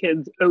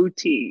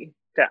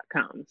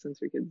sensorykidsot.com,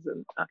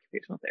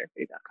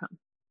 sensorykidsandoccupationaltherapy.com.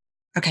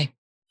 Okay,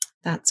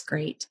 that's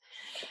great.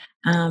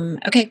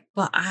 Okay,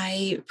 well,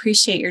 I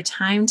appreciate your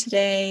time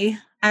today.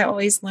 I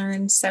always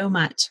learn so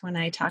much when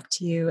I talk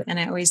to you, and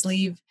I always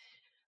leave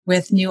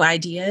with new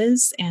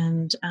ideas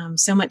and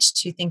so much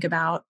to think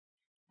about.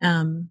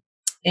 And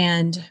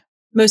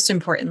most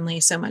importantly,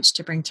 so much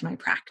to bring to my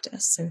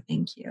practice. So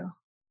thank you.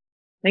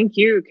 Thank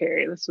you,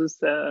 Carrie. This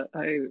was,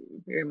 I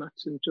very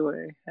much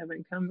enjoy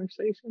having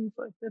conversations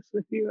like this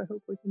with you. I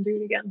hope we can do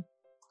it again.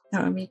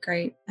 That would be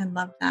great. I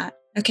love that.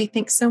 Okay,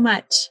 thanks so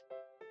much.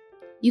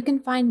 You can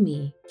find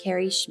me,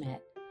 Carrie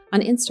Schmidt, on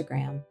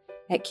Instagram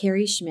at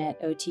Carrie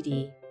Schmidt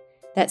OTD.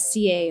 That's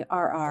CarrieSchmitt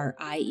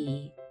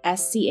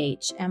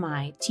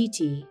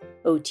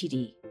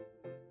OTD.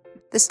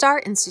 The STAR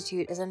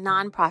Institute is a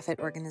nonprofit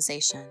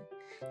organization.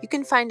 You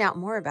can find out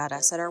more about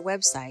us at our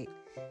website,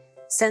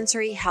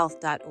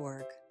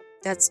 sensoryhealth.org.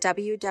 That's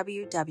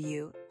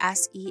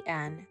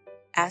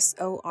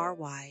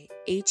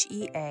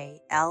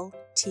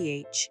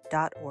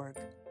www.sensoryhealth.org.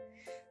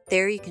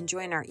 There you can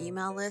join our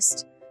email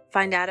list,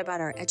 find out about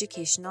our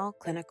educational,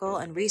 clinical,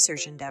 and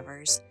research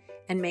endeavors,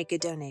 and make a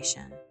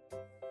donation.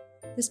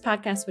 This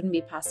podcast wouldn't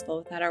be possible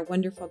without our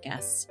wonderful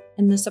guests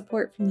and the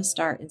support from the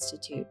STAR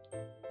Institute,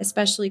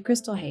 especially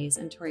Crystal Hayes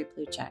and Tori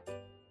Pluchek.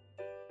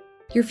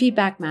 Your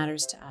feedback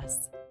matters to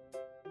us.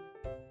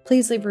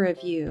 Please leave a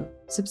review,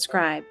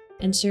 subscribe,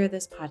 and share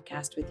this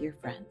podcast with your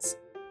friends.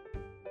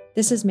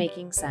 This is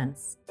Making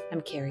Sense.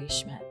 I'm Carrie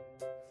Schmidt.